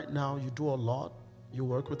know right now you do a lot. You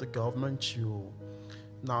work with the government. You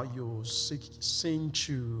seem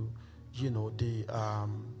to, the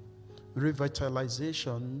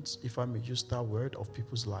revitalizations, if I may use that word, of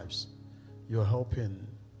people's lives. You're helping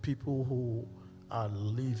people who are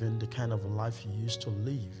living the kind of life you used to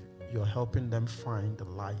live. You're helping them find the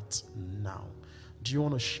light now. Do you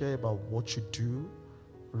want to share about what you do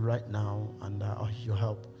right now and how you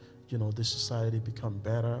help, the society become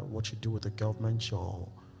better, what you do with the government, your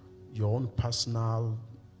own personal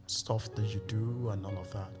stuff that you do and all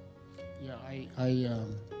of that? Yeah, I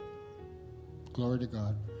glory to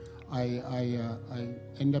God. I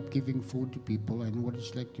end up giving food to people. I know what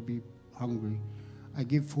it's like to be hungry. I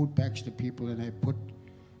give food packs to people, and I put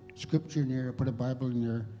scripture in there, I put a Bible in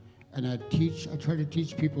there, and I try to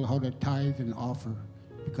teach people how to tithe and offer,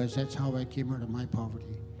 because that's how I came out of my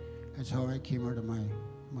poverty. That's how I came out of my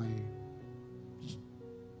just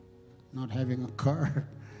not having a car,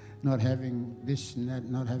 not having this and that,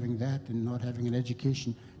 not having that, and not having an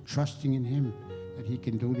education, trusting in Him that He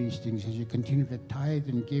can do these things. As you continue to tithe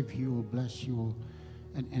and give, He will bless you.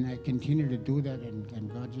 And I continue to do that, and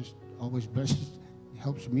God just always blesses,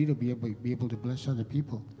 helps me to be able to bless other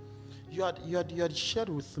people. You had shared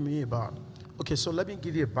with me about. Okay, so let me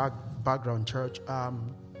give you a background, church.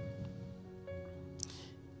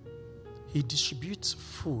 He distributes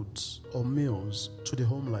foods or meals to the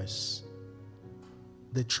homeless.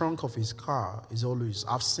 The trunk of his car is always,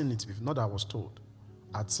 I've seen it before, not that I was told.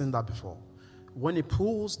 I'd seen that before. When he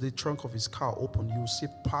pulls the trunk of his car open, you see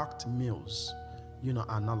packed meals, and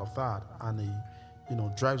all of that. And he,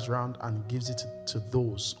 drives around and gives it to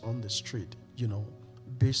those on the street,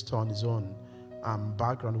 based on his own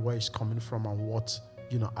background, where he's coming from and what,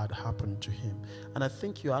 had happened to him. And I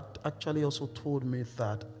think you had actually also told me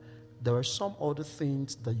that there are some other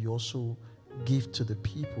things that you also give to the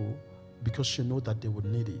people because you know that they would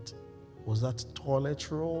need it. Was that toilet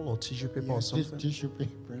roll or tissue paper or something? Tissue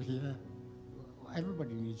paper, yeah.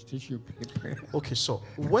 Everybody needs tissue paper. Okay, so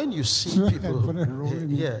when you see people,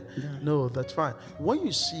 no, that's fine. When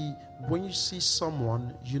you see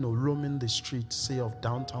someone, roaming the streets, say of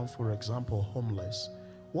downtown, for example, homeless,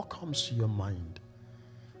 what comes to your mind?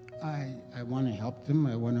 I want to help them.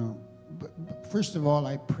 I want to. But first of all,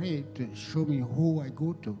 I pray to show me who I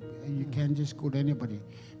go to. You can't just go to anybody,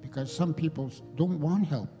 because some people don't want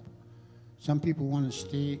help. Some people want to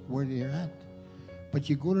stay where they're at. But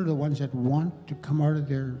you go to the ones that want to come out of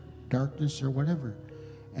their darkness or whatever,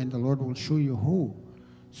 and the Lord will show you who.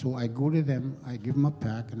 So I go to them, I give them a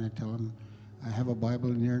pack, and I tell them, I have a Bible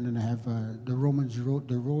in there, and then I have the road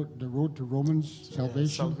to Romans,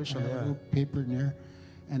 salvation. I have a little paper in there,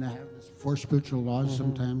 and I have 4 spiritual laws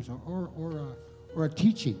sometimes, or a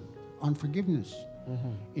teaching on forgiveness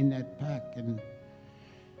in that pack, and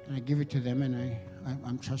I give it to them, and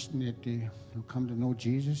I'm trusting that they'll come to know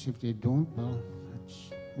Jesus. If they don't, well,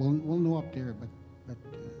 we'll know up there. But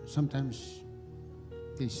sometimes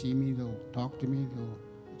they see me, they'll talk to me.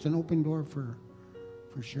 It's an open door for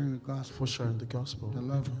for sharing the gospel. For sharing the gospel. The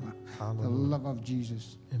love, the Hallelujah. love of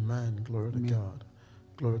Jesus. Amen. Glory to Amen. God.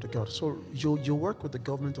 Glory to God. So you work with the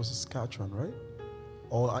government of Saskatchewan, right?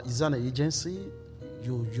 Or is that an agency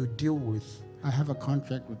you deal with? I have a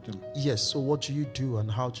contract with them. Yes. So what do you do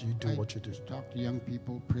and how do you do I what you do? just talk to young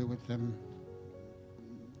people, pray with them,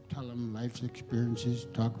 tell them life's experiences,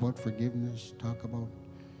 talk about forgiveness, talk about,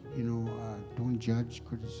 don't judge,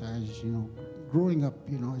 criticize, Growing up,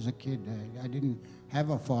 as a kid, I didn't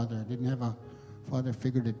have a father. I didn't have a father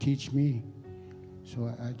figure to teach me.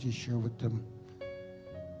 So I just share with them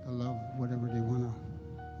the love, whatever they want to,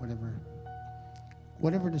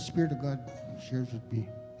 whatever the Spirit of God shares with me.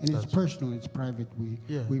 And it's personal, it's private.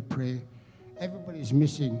 We pray. Everybody's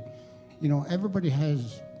missing. Everybody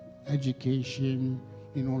has education,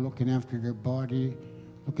 looking after their body,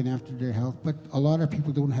 looking after their health. But a lot of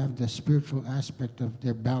people don't have the spiritual aspect of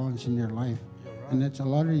their balance in their life. Right. And that's a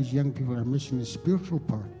lot of these young people are missing the spiritual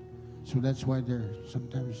part. So that's why they're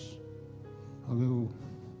sometimes a little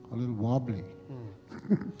wobbly.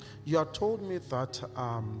 You have told me that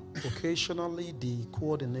occasionally the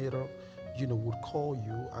coordinator, would call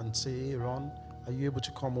you and say, "Hey, Ron, are you able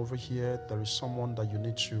to come over here? There is someone that you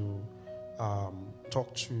need to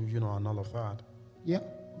talk to, and all of that." Yeah,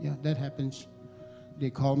 that happens. They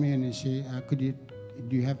call me and they say,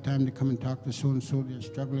 do you have time to come and talk to so-and-so? They're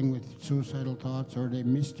struggling with suicidal thoughts, or they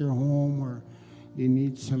missed their home, or they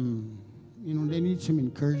need some, they need some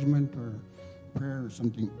encouragement or prayer or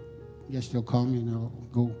something. Yes, they'll call me and I'll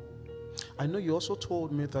go. I know you also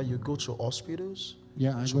told me that you go to hospitals.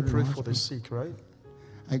 Yeah, I go to pray the for the sick, right?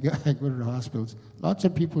 I go to the hospitals. Lots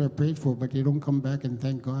of people are prayed for, but they don't come back and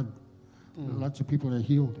thank God. Lots of people are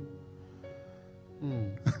healed.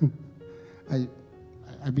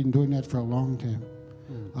 I've been doing that for a long time.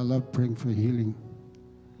 I love praying for healing.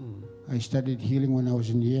 I studied healing when I was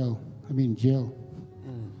in jail.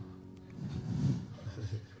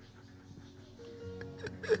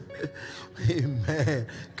 Amen.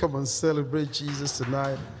 Come and celebrate Jesus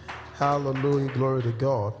tonight. Hallelujah. Glory to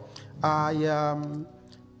God.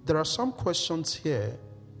 There are some questions here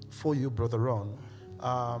for you, Brother Ron.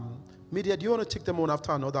 Media, do you want to take them one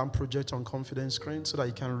after another and project on confidence screen so that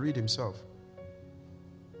he can read himself?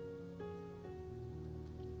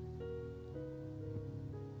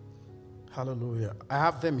 Hallelujah. I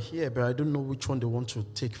have them here, but I don't know which one they want to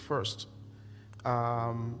take first.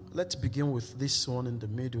 Let's begin with this one in the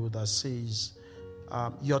middle that says,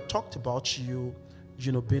 you talked about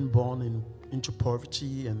being born into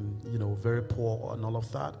poverty and, very poor and all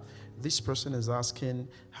of that. This person is asking,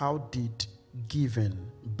 how did giving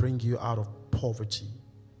bring you out of poverty?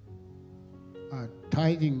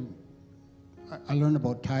 Tithing, I learned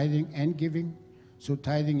about tithing and giving. So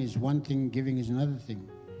tithing is one thing, giving is another thing.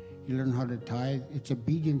 You learn how to tithe. It's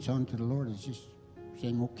obedience unto the Lord. It's just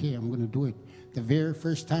saying, okay, I'm going to do it. The very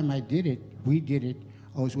first time we did it,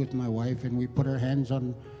 I was with my wife and we put our hands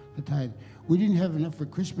on the tithe. We didn't have enough for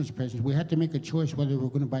Christmas presents. We had to make a choice whether we were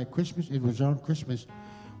going to buy Christmas. It was on Christmas.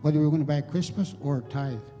 Whether we were going to buy Christmas or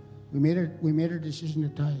tithe. We made our decision to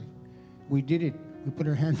tithe. We did it. We put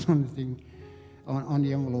our hands on the thing, on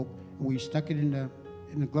the envelope, and we stuck it in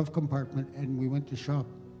the glove compartment, and we went to shop.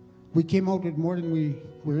 We came out with more than we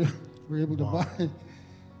were able to buy.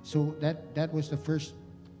 So that was the first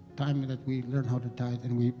time that we learned how to tithe,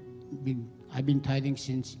 and I've been tithing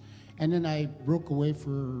since. And then I broke away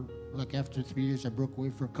after 3 years, I broke away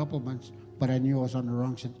for a couple of months, but I knew I was on the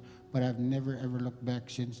wrong side. But I've never, ever looked back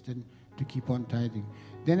since then to keep on tithing.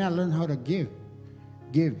 Then I learned how to give.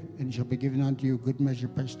 Give, and it shall be given unto you, good measure,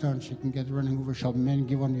 pressed down, shaken together, running over, shall men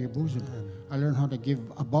give unto your bosom. Amen. I learned how to give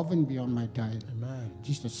above and beyond my tithe. Amen.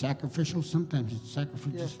 Just a sacrificial, sometimes it's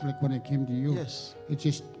sacrificial, just like when I came to you. Yes. It's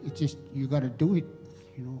just, you got to do it.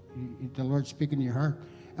 The Lord's speaking to your heart.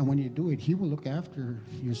 And when you do it, He will look after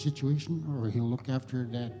your situation, or He'll look after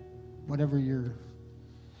that, whatever you're...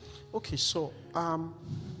 Okay, so,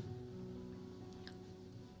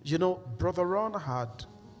 Brother Ron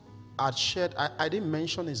had shared, I didn't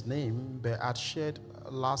mention his name, but I'd shared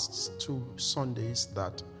last 2 Sundays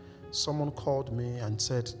that someone called me and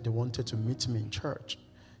said they wanted to meet me in church,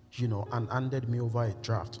 and handed me over a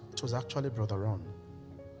draft. It was actually Brother Ron.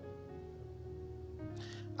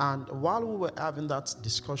 And while we were having that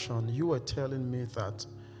discussion, you were telling me that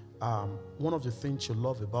one of the things you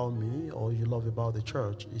love about me, or you love about the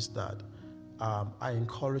church, is that I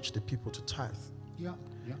encourage the people to tithe. Yeah.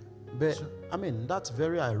 But, that's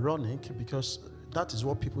very ironic, because that is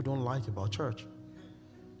what people don't like about church.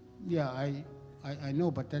 Yeah, I know,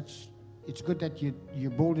 but it's good that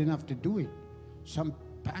you're bold enough to do it. Some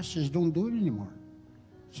pastors don't do it anymore.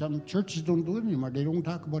 Some churches don't do it anymore. They don't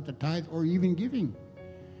talk about the tithe or even giving.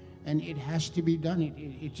 and it has to be done.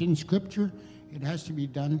 It's in Scripture. It has to be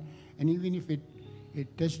done. And even if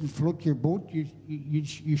it doesn't float your boat,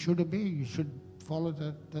 you should obey. You should follow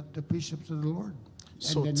the precepts of the Lord.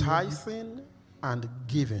 So tithing and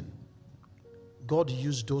giving, God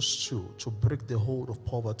used those two to break the hold of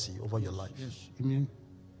poverty over your life. Yes, amen.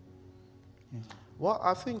 Yeah. Well,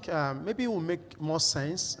 I think maybe it will make more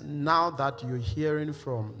sense now that you're hearing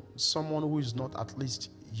from someone who is not at least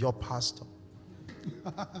your pastor.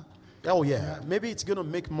 Oh, yeah. Maybe it's going to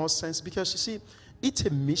make more sense because, you see, it's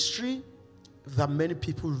a mystery that many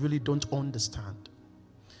people really don't understand.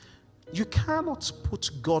 You cannot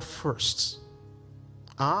put God first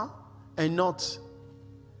and not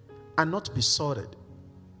be sorted.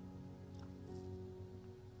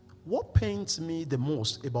 What pains me the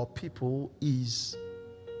most about people is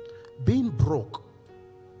being broke,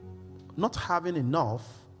 not having enough,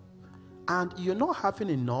 and you're not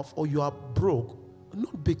having enough or you are broke,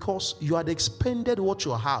 not because you had expended what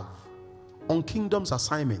you have on kingdom's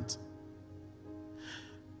assignment.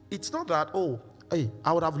 It's not that, oh, hey,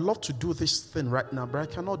 I would have loved to do this thing right now, but I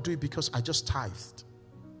cannot do it because I just tithed.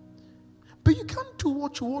 But you can't do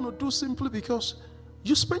what you want to do simply because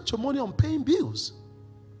you spent your money on paying bills.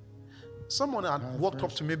 Someone had walked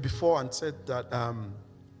up to me before and said that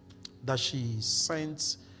she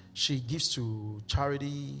gives to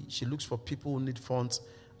charity, she looks for people who need funds,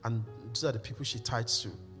 and these are the people she tithes to.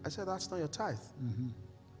 I said, that's not your tithe. Mm-hmm.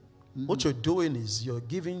 Mm-hmm. What you're doing is you're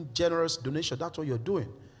giving generous donation. That's what you're doing.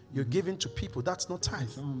 You're giving to people. That's not tithe.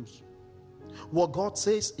 What God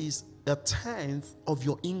says is a tenth of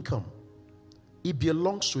your income. It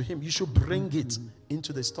belongs to Him. You should bring it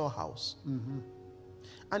into the storehouse. Mm-hmm.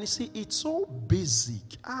 And you see, it's so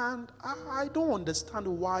basic, and I don't understand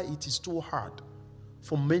why it is too hard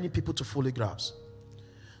for many people to fully grasp.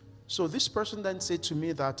 So this person then said to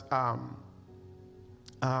me that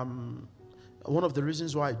one of the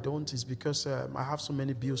reasons why I don't is because I have so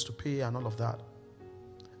many bills to pay and all of that.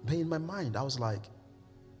 But in my mind, I was like,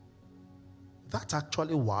 that's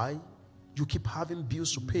actually why you keep having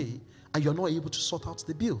bills to pay and you're not able to sort out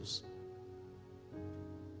the bills.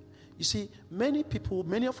 You see, many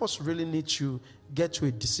of us really need to get to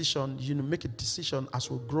a decision, make a decision as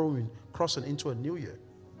we're growing, crossing into a new year,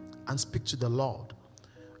 and speak to the Lord,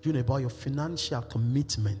 about your financial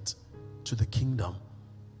commitment to the kingdom.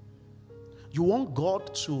 You want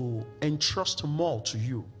God to entrust more to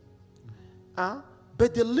you.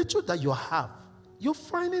 But the little that you have, you're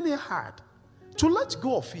finding it hard to let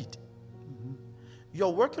go of it. Mm-hmm. You're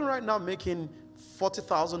working right now making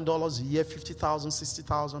 $40,000 a year, $50,000,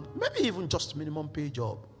 $60,000, maybe even just minimum pay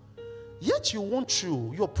job. Yet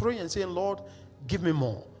you're praying and saying, Lord, give me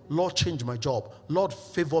more. Lord, change my job. Lord,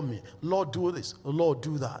 favor me. Lord, do this. Lord,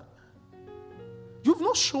 do that. You've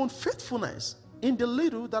not shown faithfulness in the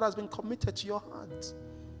little that has been committed to your hands.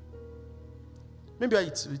 Maybe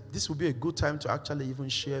this would be a good time to actually even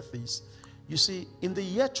share this. You see, in the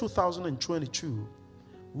year 2022,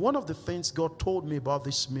 one of the things God told me about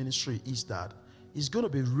this ministry is that He's going to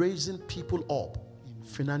be raising people up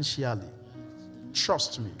financially.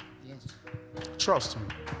 Trust me. Yes. Trust me.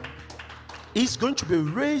 He's going to be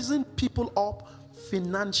raising people up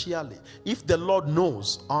financially. If the Lord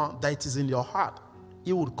knows that it is in your heart,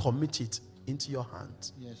 He will commit it into your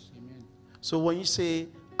hands. Yes, amen. So when you say,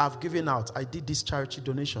 I've given out, I did this charity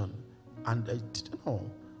donation, and I didn't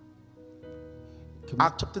know.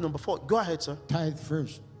 Act chapter number 4. Go ahead, sir. Tithe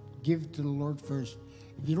first. Give to the Lord first.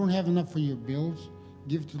 If you don't have enough for your bills,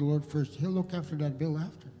 give to the Lord first. He'll look after that bill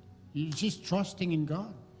after. You're just trusting in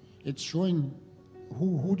God. It's showing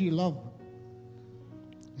who do you love.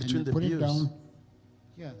 Between the put bills. It down.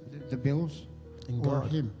 Yeah, the bills in or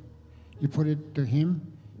God. Him. You put it to Him,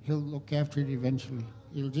 He'll look after it eventually.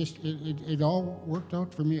 It all worked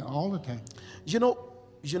out for me all the time. You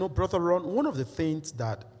know, Brother Ron, one of the things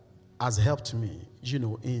that has helped me,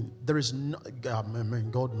 there is no,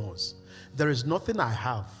 God knows, there is nothing I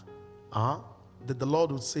have that the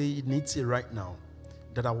Lord would say it needs it right now,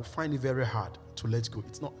 that I will find it very hard to let go.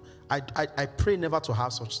 It's not. I pray never to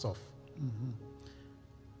have such stuff. Mm-hmm.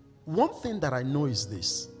 One thing that I know is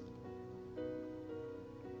this: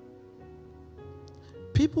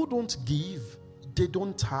 people don't give, they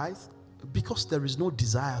don't tithe because there is no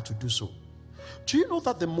desire to do so. Do you know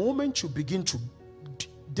that the moment it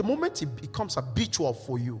becomes habitual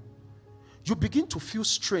for you, you begin to feel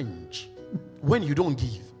strange when you don't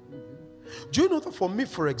give? Do you know that for me,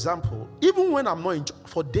 for example, even when I'm not in church,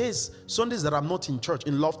 for Sundays that I'm not in church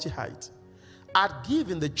in Lofty Heights, I'd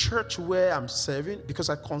give in the church where I'm serving because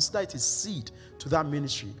I consider it a seed to that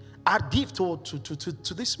ministry. I'd give to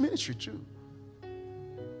this ministry too.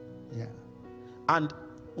 Yeah. And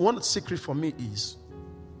one secret for me is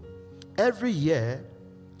every year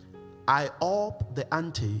I up the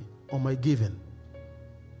ante on my giving.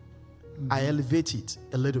 I elevate it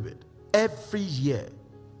a little bit every year.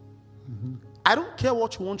 I don't care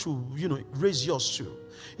what you want to, raise yours to.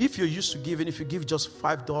 If you're used to giving, if you give just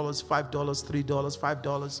 $5, $3,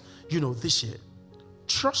 $5, this year,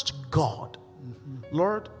 trust God.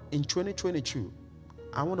 Lord, in 2022,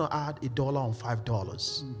 I want to add $1 on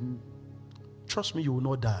 $5. Trust me, you will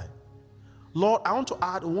not die. Lord, I want to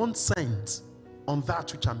add 1 cent on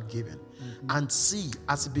that which I'm giving, and see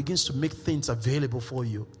as it begins to make things available for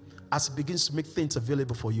you. As it begins to make things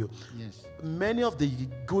available for you. Yes. Many of the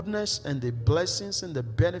goodness and the blessings and the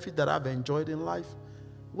benefit that I've enjoyed in life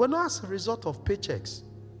were not as a result of paychecks.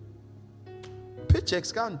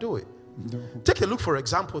 Paychecks can't do it. No. Take a look, for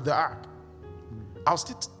example, the ark. I was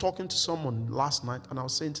still talking to someone last night, and I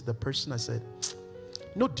was saying to the person, I said,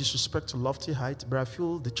 no disrespect to Lofty Heights, but I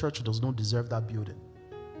feel the church does not deserve that building.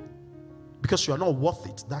 Because you are not worth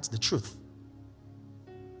it. That's the truth.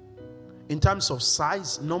 In terms of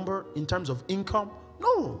size, number, in terms of income,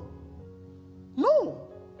 no.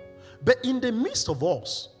 But in the midst of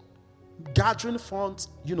us gathering funds,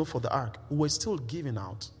 for the ark, we're still giving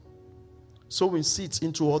out. Sowing seeds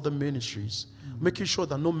into other ministries, making sure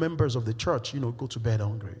that no members of the church, go to bed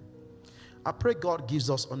hungry. I pray God gives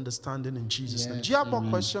us understanding in Jesus' name. Do you have more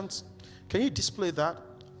questions? Can you display that?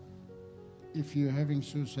 If you're having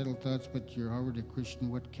suicidal thoughts, but you're already a Christian,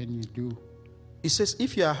 what can you do? It says,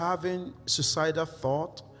 if you are having suicidal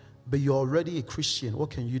thought, but you're already a Christian, what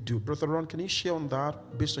can you do? Brother Ron, can you share on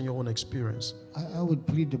that based on your own experience? I would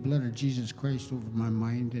plead the blood of Jesus Christ over my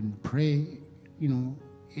mind and pray.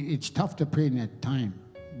 It's tough to pray in that time,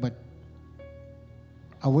 but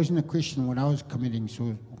I wasn't a Christian when I was contemplating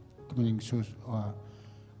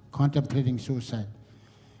suicide.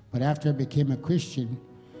 But after I became a Christian,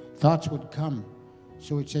 thoughts would come.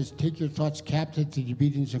 So it says, take your thoughts captive to the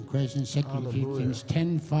obedience of Christ in 2 Corinthians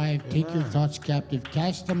 10:5. Take your thoughts captive,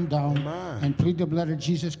 cast them down, and plead the blood of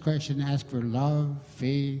Jesus Christ and ask for love,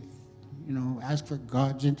 faith, ask for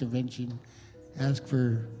God's intervention, ask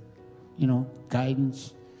for,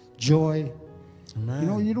 guidance, joy.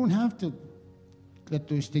 Amen. You don't have to let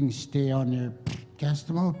those things stay on there. Cast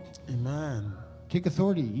them out. Amen. Take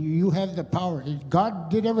authority. You have the power. God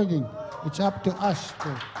did everything. It's up to us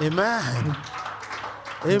to Amen.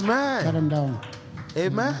 Amen. cut them down.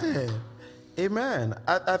 Amen. Amen.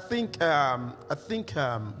 I think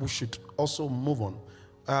we should also move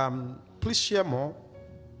on. Please share more.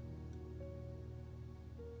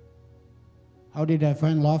 How did I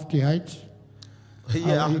find Lofty Heights?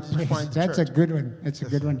 Yeah, How how did did you you find the That's church? a good one. That's a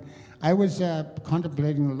good one. I was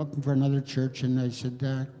contemplating looking for another church, and I said,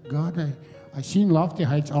 God, I seen Lofty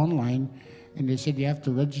Heights online, and they said you have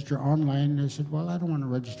to register online. And I said, well, I don't want to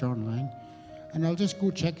register online, and I'll just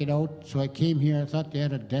go check it out. So I came here. I thought they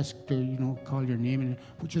had a desk to, call your name,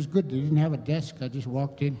 which was good. They didn't have a desk. I just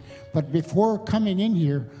walked in. But before coming in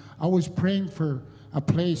here, I was praying for a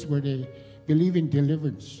place where they believe in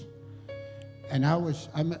deliverance. And I was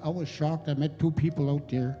shocked. I met 2 people out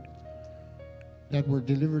there that were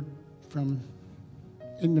delivered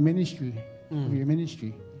in the ministry, your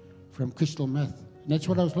ministry, from crystal meth. And that's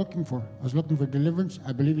what I was looking for. I was looking for deliverance.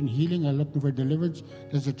 I believe in healing. I'm looking for deliverance.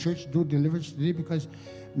 Does the church do deliverance today? Because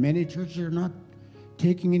many churches are not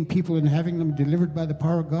taking in people and having them delivered by the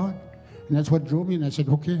power of God. And that's what drove me. And I said,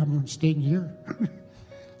 okay, I'm staying here.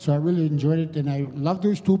 So I really enjoyed it. And I love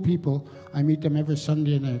those 2 people. I meet them every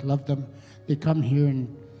Sunday, and I love them. They come here,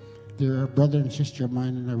 and they're a brother and sister of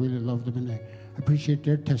mine, and I really love them, and I appreciate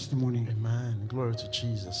their testimony. Amen. Glory to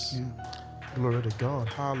Jesus. Yeah. Glory to God.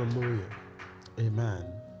 Hallelujah. Amen.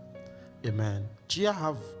 Amen. Do you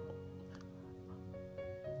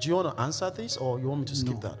want to answer this, or you want me to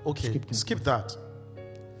skip No, that? Okay, skip that.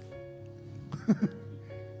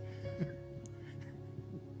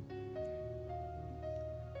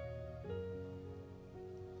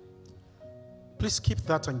 Please keep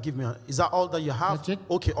that and give me. Is that all that you have? That's it.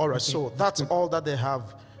 Okay, all right. Okay, So that's good. all that they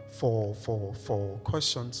have for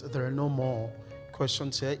questions. There are no more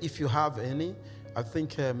questions here. If you have any, I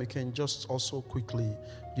think you can just also quickly,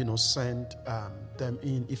 send them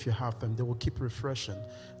in if you have them. They will keep refreshing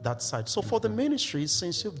that side. So for the ministry,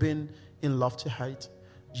 since you've been in Lofty Heights,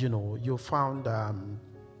 you found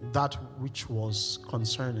that which was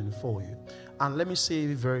concerning for you. And let me say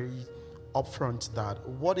very upfront that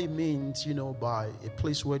what it means, by a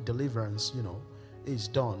place where deliverance, is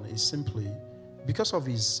done is simply because of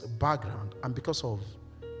his background and because of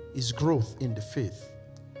his growth in the faith,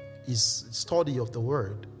 his study of the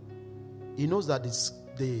word. He knows that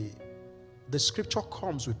the scripture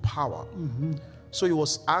comes with power So he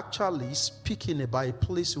was actually speaking about a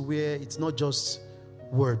place where it's not just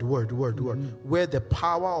word, where the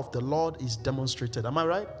power of the Lord is demonstrated. Am I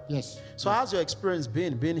right? Yes. So how's your experience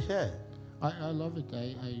being here? I love it.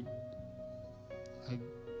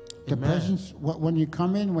 The Amen. presence, when you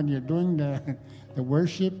come in, when you're doing the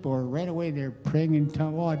worship, or right away they're praying in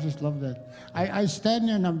tongues. Oh, I just love that. I stand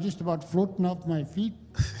there and I'm just about floating off my feet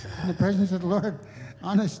in the presence of the Lord.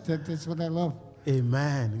 Honest, that's what I love.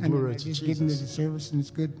 Amen. And Glory I to just get into Jesus. the service and it's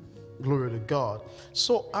good. Glory to God.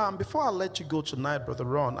 So before I let you go tonight, Brother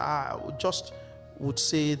Ron, I would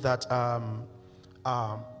say that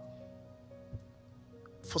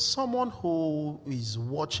for someone who is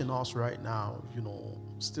watching us right now,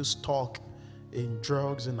 still stuck in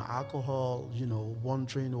drugs and alcohol,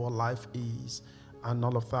 wondering what life is and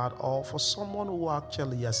all of that, or for someone who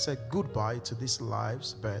actually has said goodbye to these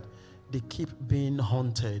lives, but they keep being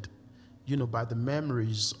haunted, by the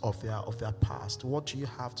memories of their past, what do you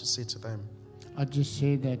have to say to them? I just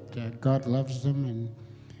say that God loves them,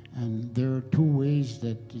 and there are two ways,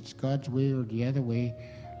 that it's God's way or the other way.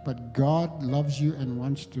 But God loves you and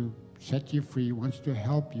wants to set you free, wants to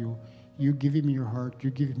help you. You give him your heart, you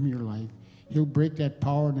give him your life. He'll break that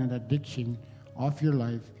power and that addiction off your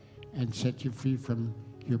life and set you free from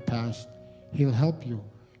your past. He'll help you.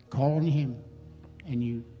 Call on him, and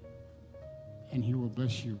he will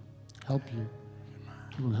bless you, help you.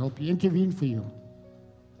 He will help you, intervene for you.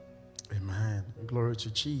 Amen. Glory to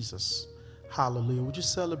Jesus. Hallelujah. Would you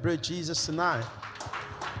celebrate Jesus tonight?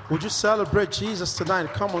 Would you celebrate Jesus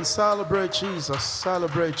tonight? Come on, celebrate Jesus.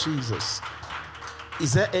 Celebrate Jesus.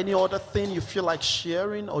 Is there any other thing you feel like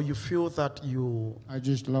sharing, or you feel that you... I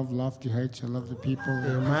just love Lofty Heights. I love the people.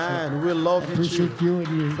 Amen. We love you. Appreciate you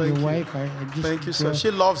and your Thank you. wife. I just Thank you, sir.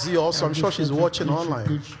 She loves you also. I'm sure she's watching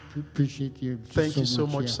online. Appreciate you. Thank you so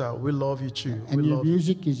much, yeah. sir. We love you too. And We your love you.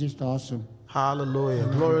 music is just awesome. Hallelujah.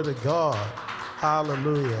 Glory to God.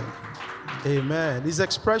 Hallelujah. Amen. These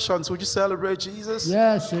expressions, would you celebrate Jesus?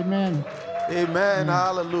 Yes, amen. Amen.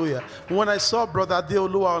 Hallelujah. When I saw Brother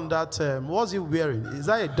Adeolu on that, what was he wearing? Is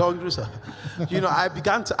that a dongri, sir? I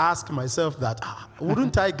began to ask myself that,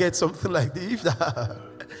 wouldn't I get something like this?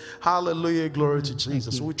 Hallelujah. Glory to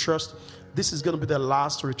Jesus. We trust this is going to be the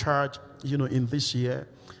last recharge, in this year.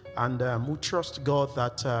 And we trust God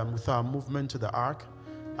that with our movement to the ark,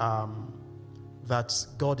 that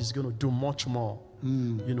God is going to do much more,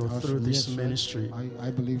 Awesome. through this Yes, ministry.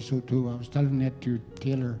 I believe so too. I was telling that to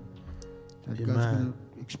Taylor, that God's going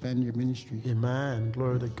to expand your ministry. Amen.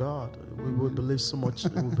 Glory to God. We will believe so much.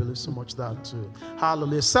 We will believe so much that too.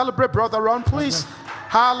 Hallelujah. Celebrate, Brother Ron, please.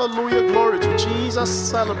 Hallelujah. Glory to Jesus.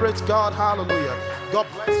 Celebrate God. Hallelujah. God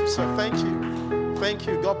bless you, sir. Thank you. Thank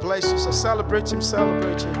you. God bless you, sir. Celebrate him.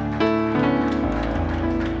 Celebrate him.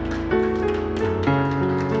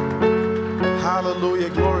 Hallelujah.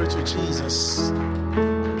 Glory to Jesus.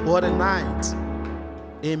 What a night.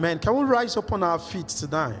 Amen. Can we rise up on our feet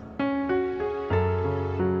tonight?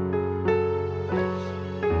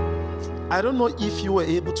 I don't know if you were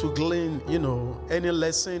able to glean, any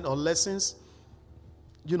lesson or lessons,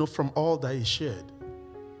 from all that he shared.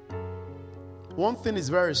 One thing is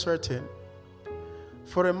very certain.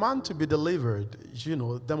 For a man to be delivered,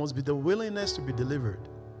 there must be the willingness to be delivered.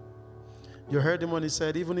 You heard him when he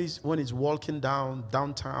said, even when he's walking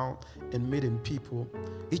downtown and meeting people,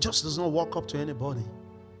 he just does not walk up to anybody.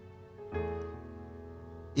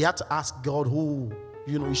 He had to ask God who,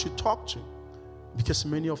 he should talk to, because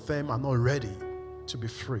many of them are not ready to be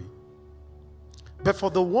free. But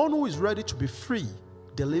for the one who is ready to be free,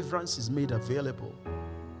 deliverance is made available.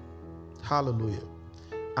 Hallelujah.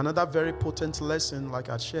 Another very potent lesson, like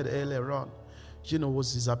I shared earlier on,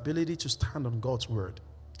 was his ability to stand on God's word.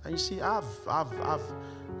 And you see, I've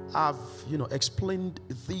explained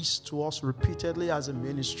this to us repeatedly as a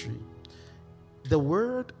ministry. The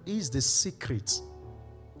word is the secret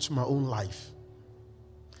to my own life.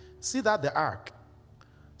 See that the ark,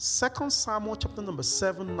 2 Samuel chapter number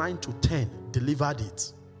 7, 9 to 10 delivered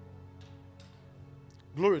it.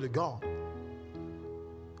 Glory to God.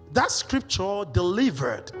 That scripture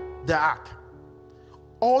delivered the ark.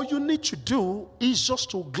 All you need to do is just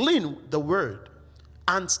to glean the word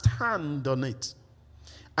and stand on it.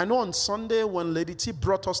 I know on Sunday when Lady T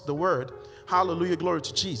brought us the word, hallelujah, glory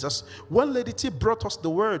to Jesus. When Lady T brought us the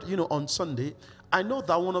word, on Sunday, I know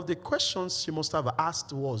that one of the questions she must have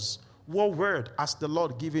asked was, what word has the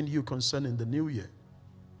Lord given you concerning the new year?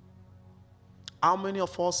 How many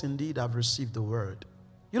of us indeed have received the word?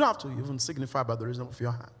 You don't have to even signify by the reason of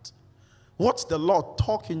your hand. What's the Lord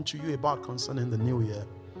talking to you about concerning the new year?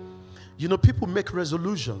 People make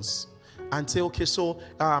resolutions. and say, okay, so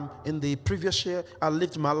in the previous year, I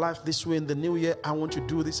lived my life this way. In the new year, I want to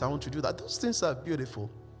do this, I want to do that. Those things are beautiful.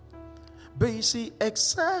 But you see,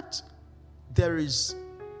 except there is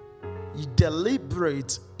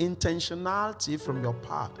deliberate intentionality from your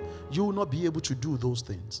part, you will not be able to do those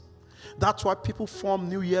things. That's why people form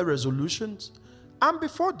New Year resolutions, and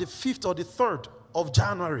before the 5th or the 3rd of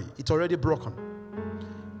January, it's already broken.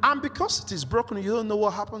 And because it is broken, you don't know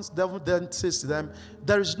what happens. The devil then says to them,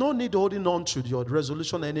 there is no need holding on to your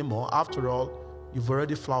resolution anymore. After all, you've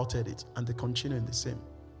already flouted it. And they continue in the same.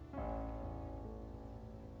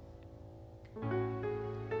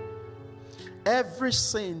 Every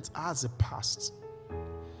saint has a past.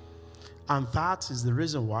 And that is the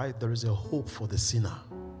reason why there is a hope for the sinner.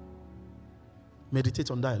 Meditate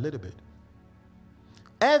on that a little bit.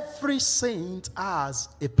 Every saint has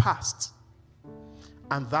a past.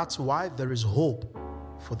 And that's why there is hope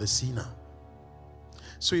for the sinner.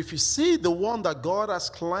 So if you see the one that God has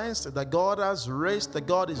cleansed, that God has raised, that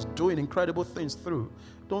God is doing incredible things through,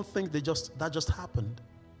 don't think that just happened.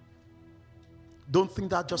 Don't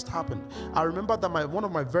think that just happened. I remember that one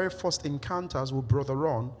of my very first encounters with Brother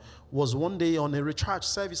Ron was one day on a recharge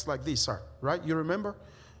service like this, sir. Right? You remember?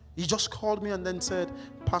 He just called me and then said,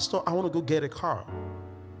 Pastor, I want to go get a car.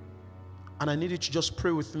 And I need you to just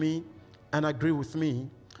pray with me and agree with me,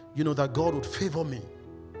 that God would favor me.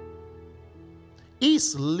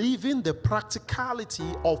 He's living the practicality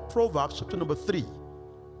of Proverbs chapter number 3,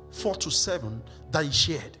 4-7 that he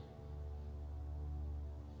shared.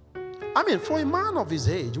 I mean, for a man of his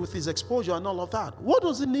age, with his exposure and all of that, what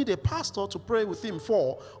does he need a pastor to pray with him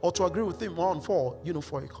for, or to agree with him on for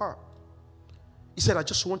a car? He said, I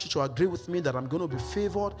just want you to agree with me that I'm going to be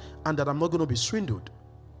favored and that I'm not going to be swindled.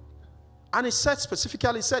 And he said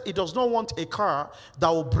specifically, he does not want a car that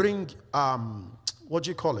will bring, that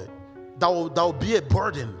will be a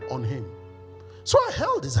burden on him. So I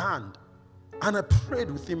held his hand and I prayed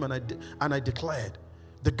with him and I declared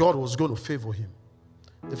that God was going to favor him.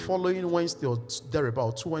 The following Wednesday or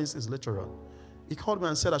thereabout, 2 Wednesdays later on, he called me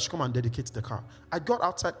and said I should come and dedicate the car. I got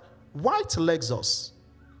outside, white Lexus,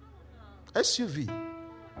 SUV.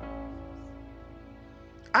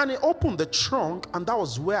 And he opened the trunk, and that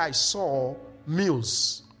was where I saw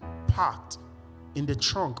meals parked in the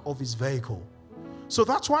trunk of his vehicle. So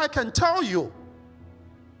that's why I can tell you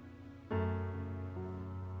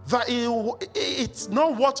that it's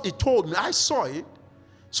not what he told me. I saw it.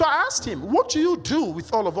 So I asked him, what do you do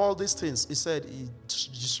with all these things? He said he's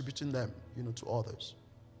distributing them, to others.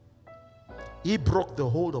 He broke the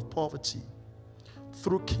hold of poverty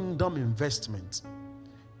through kingdom investment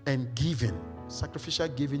and giving, sacrificial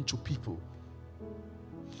giving to people.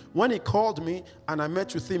 When he called me and I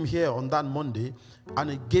met with him here on that Monday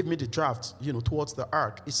and he gave me the draft, towards the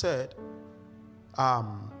ark, he said,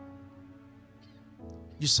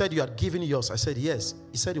 you said you had given yours. I said, yes.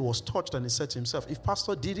 He said he was touched and he said to himself, if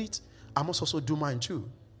Pastor did it, I must also do mine too.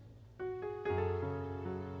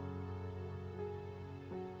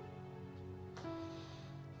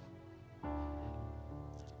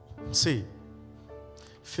 See,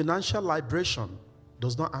 financial liberation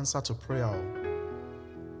does not answer to prayer.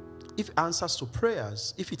 If it answers to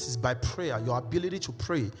prayers, if it is by prayer, your ability to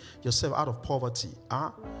pray yourself out of poverty,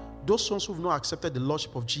 those ones who have not accepted the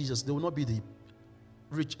Lordship of Jesus, they will not be the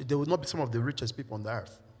rich. They will not be some of the richest people on the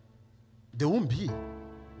earth. They won't be.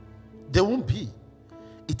 They won't be.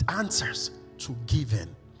 It answers to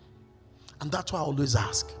giving. And that's why I always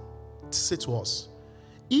ask to say to us,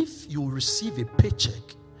 if you receive a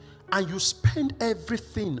paycheck and you spend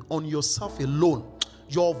everything on yourself alone,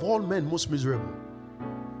 you're of all men most miserable.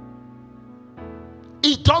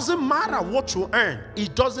 It doesn't matter what you earn.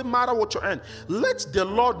 It doesn't matter what you earn. Let the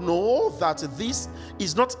Lord know that this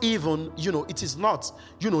is not even, it is not,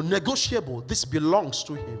 negotiable. This belongs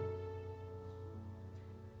to Him.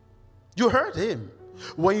 You heard Him.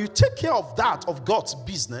 When you take care of that, of God's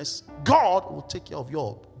business, God will take care of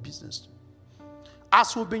your business too.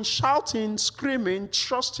 As we've been shouting, screaming,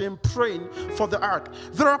 trusting, praying for the ark,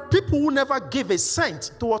 there are people who never give a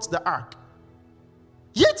cent towards the ark.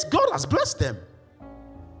 Yet God has blessed them.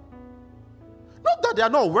 Not that they are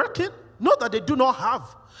not working, not that they do not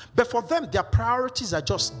have, but for them, their priorities are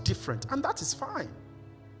just different, and that is fine.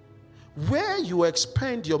 Where you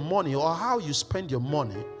expend your money or how you spend your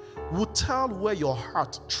money will tell where your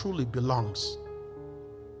heart truly belongs.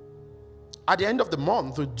 At the end of the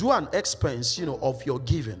month, do an expense, of your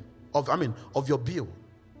giving, of your bill.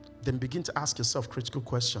 Then begin to ask yourself critical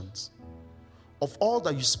questions. Of all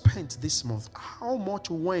that you spent this month, how much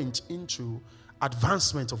went into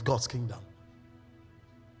advancement of God's kingdom?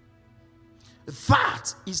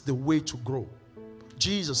 That is the way to grow.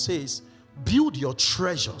 Jesus says, build your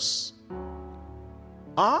treasures.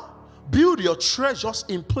 Build your treasures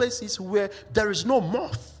in places where there is no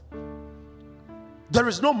moth. There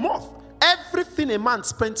is no moth. Everything a man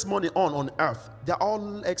spends money on earth, they're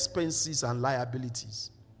all expenses and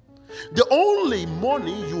liabilities. The only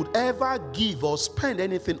money you'd ever give or spend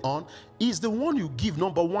anything on is the one you give,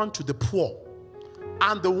 number one, to the poor,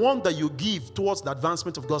 and the one that you give towards the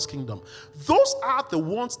advancement of God's kingdom. Those are the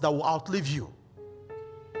ones that will outlive you.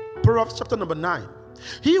 Proverbs chapter number 9.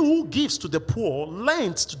 He who gives to the poor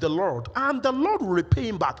lends to the Lord, and the Lord will repay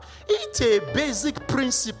him back. It's a basic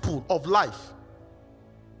principle of life.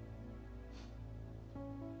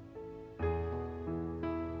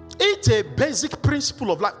 It's a basic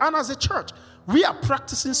principle of life. And as a church, we are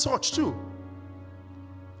practicing such too.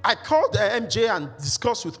 I called the MJ and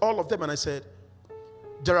discussed with all of them, and I said,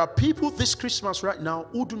 there are people this Christmas right now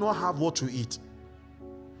who do not have what to eat.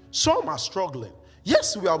 Some are struggling.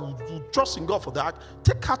 Yes, we are trusting God for that.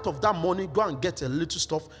 Take out of that money, go and get a little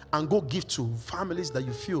stuff and go give to families that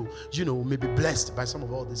you feel, may be blessed by some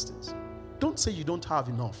of all these things. Don't say you don't have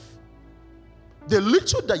enough. The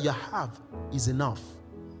little that you have is enough.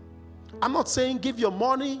 I'm not saying give your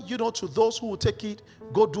money, to those who will take it,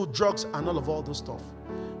 go do drugs and all those stuff.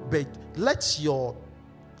 But let your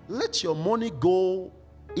money go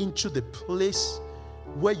into the place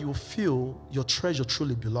where you feel your treasure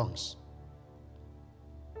truly belongs.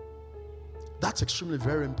 That's extremely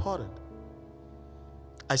very important.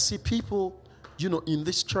 I see people, in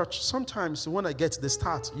this church, sometimes when I get to the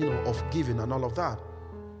start, of giving and all of that,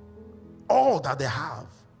 all that they have,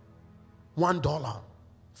 $1,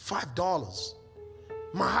 $5,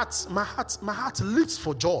 my heart leaps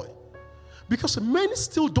for joy. Because many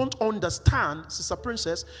still don't understand, Sister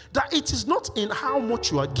Princess, that it is not in how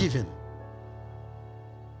much you are giving.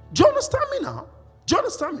 Do you understand me now? Do you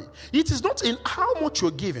understand me? It is not in how much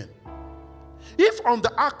you're giving. If on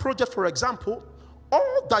the Ark project, for example,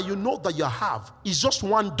 all that you know that you have is just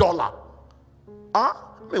 $1.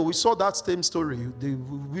 We saw that same story, the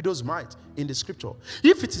widow's mite, in the scripture.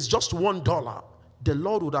 If it is just $1, the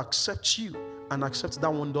Lord would accept you and accept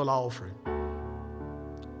that $1 offering.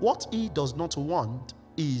 What he does not want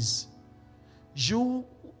is you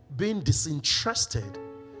being disinterested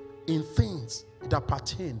in things that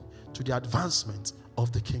pertain to the advancement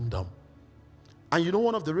of the kingdom. And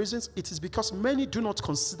one of the reasons, it is because many do not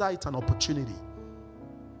consider it an opportunity.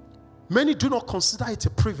 Many do not consider it a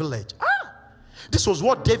privilege. This was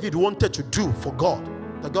what David wanted to do for God.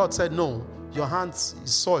 That God said, no, your hands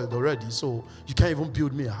is soiled already, so you can't even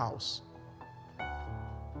build me a house.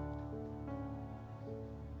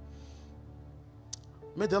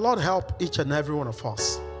 May the Lord help each and every one of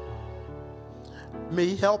us. May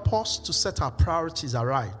He help us to set our priorities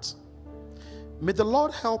aright. May the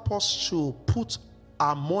Lord help us to put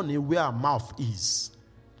our money where our mouth is.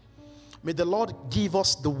 May the Lord give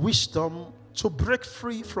us the wisdom to break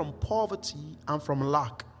free from poverty and from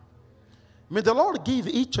lack. May the Lord give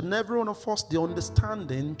each and every one of us the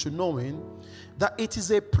understanding to knowing that it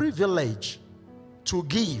is a privilege to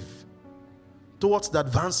give towards the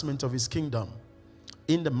advancement of His kingdom.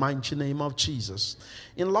 In the mighty name of Jesus.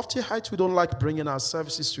 In Lofty Heights, we don't like bringing our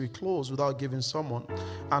services to a close without giving someone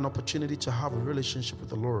an opportunity to have a relationship with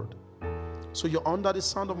the Lord. So you're under the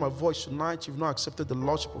sound of my voice tonight. You've not accepted the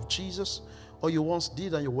Lordship of Jesus, or you once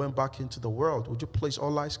did and you went back into the world. Would you place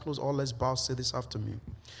all eyes closed, all eyes bowed, say this after me.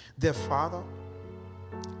 Dear Father,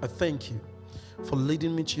 I thank you for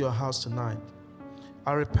leading me to your house tonight.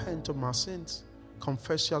 I repent of my sins,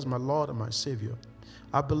 confess you as my Lord and my Savior.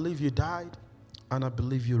 I believe you died, and I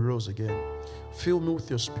believe you rose again. Fill me with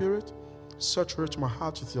your spirit. Saturate my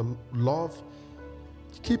heart with your love.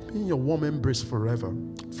 Keep me in your warm embrace forever.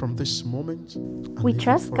 From this moment, we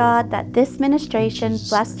trust God that this ministration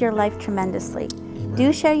blessed your life tremendously. Amen.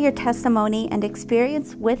 Do share your testimony and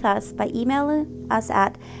experience with us by emailing us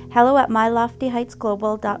at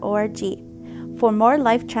hello@myloftyheightsglobal.org. For more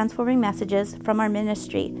life-transforming messages from our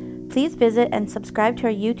ministry, please visit and subscribe to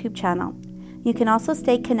our YouTube channel. You can also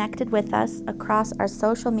stay connected with us across our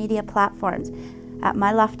social media platforms at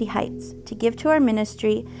My Lofty Heights. To give to our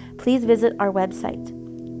ministry, please visit our website.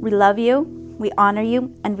 We love you, we honor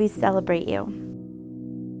you, and we celebrate you.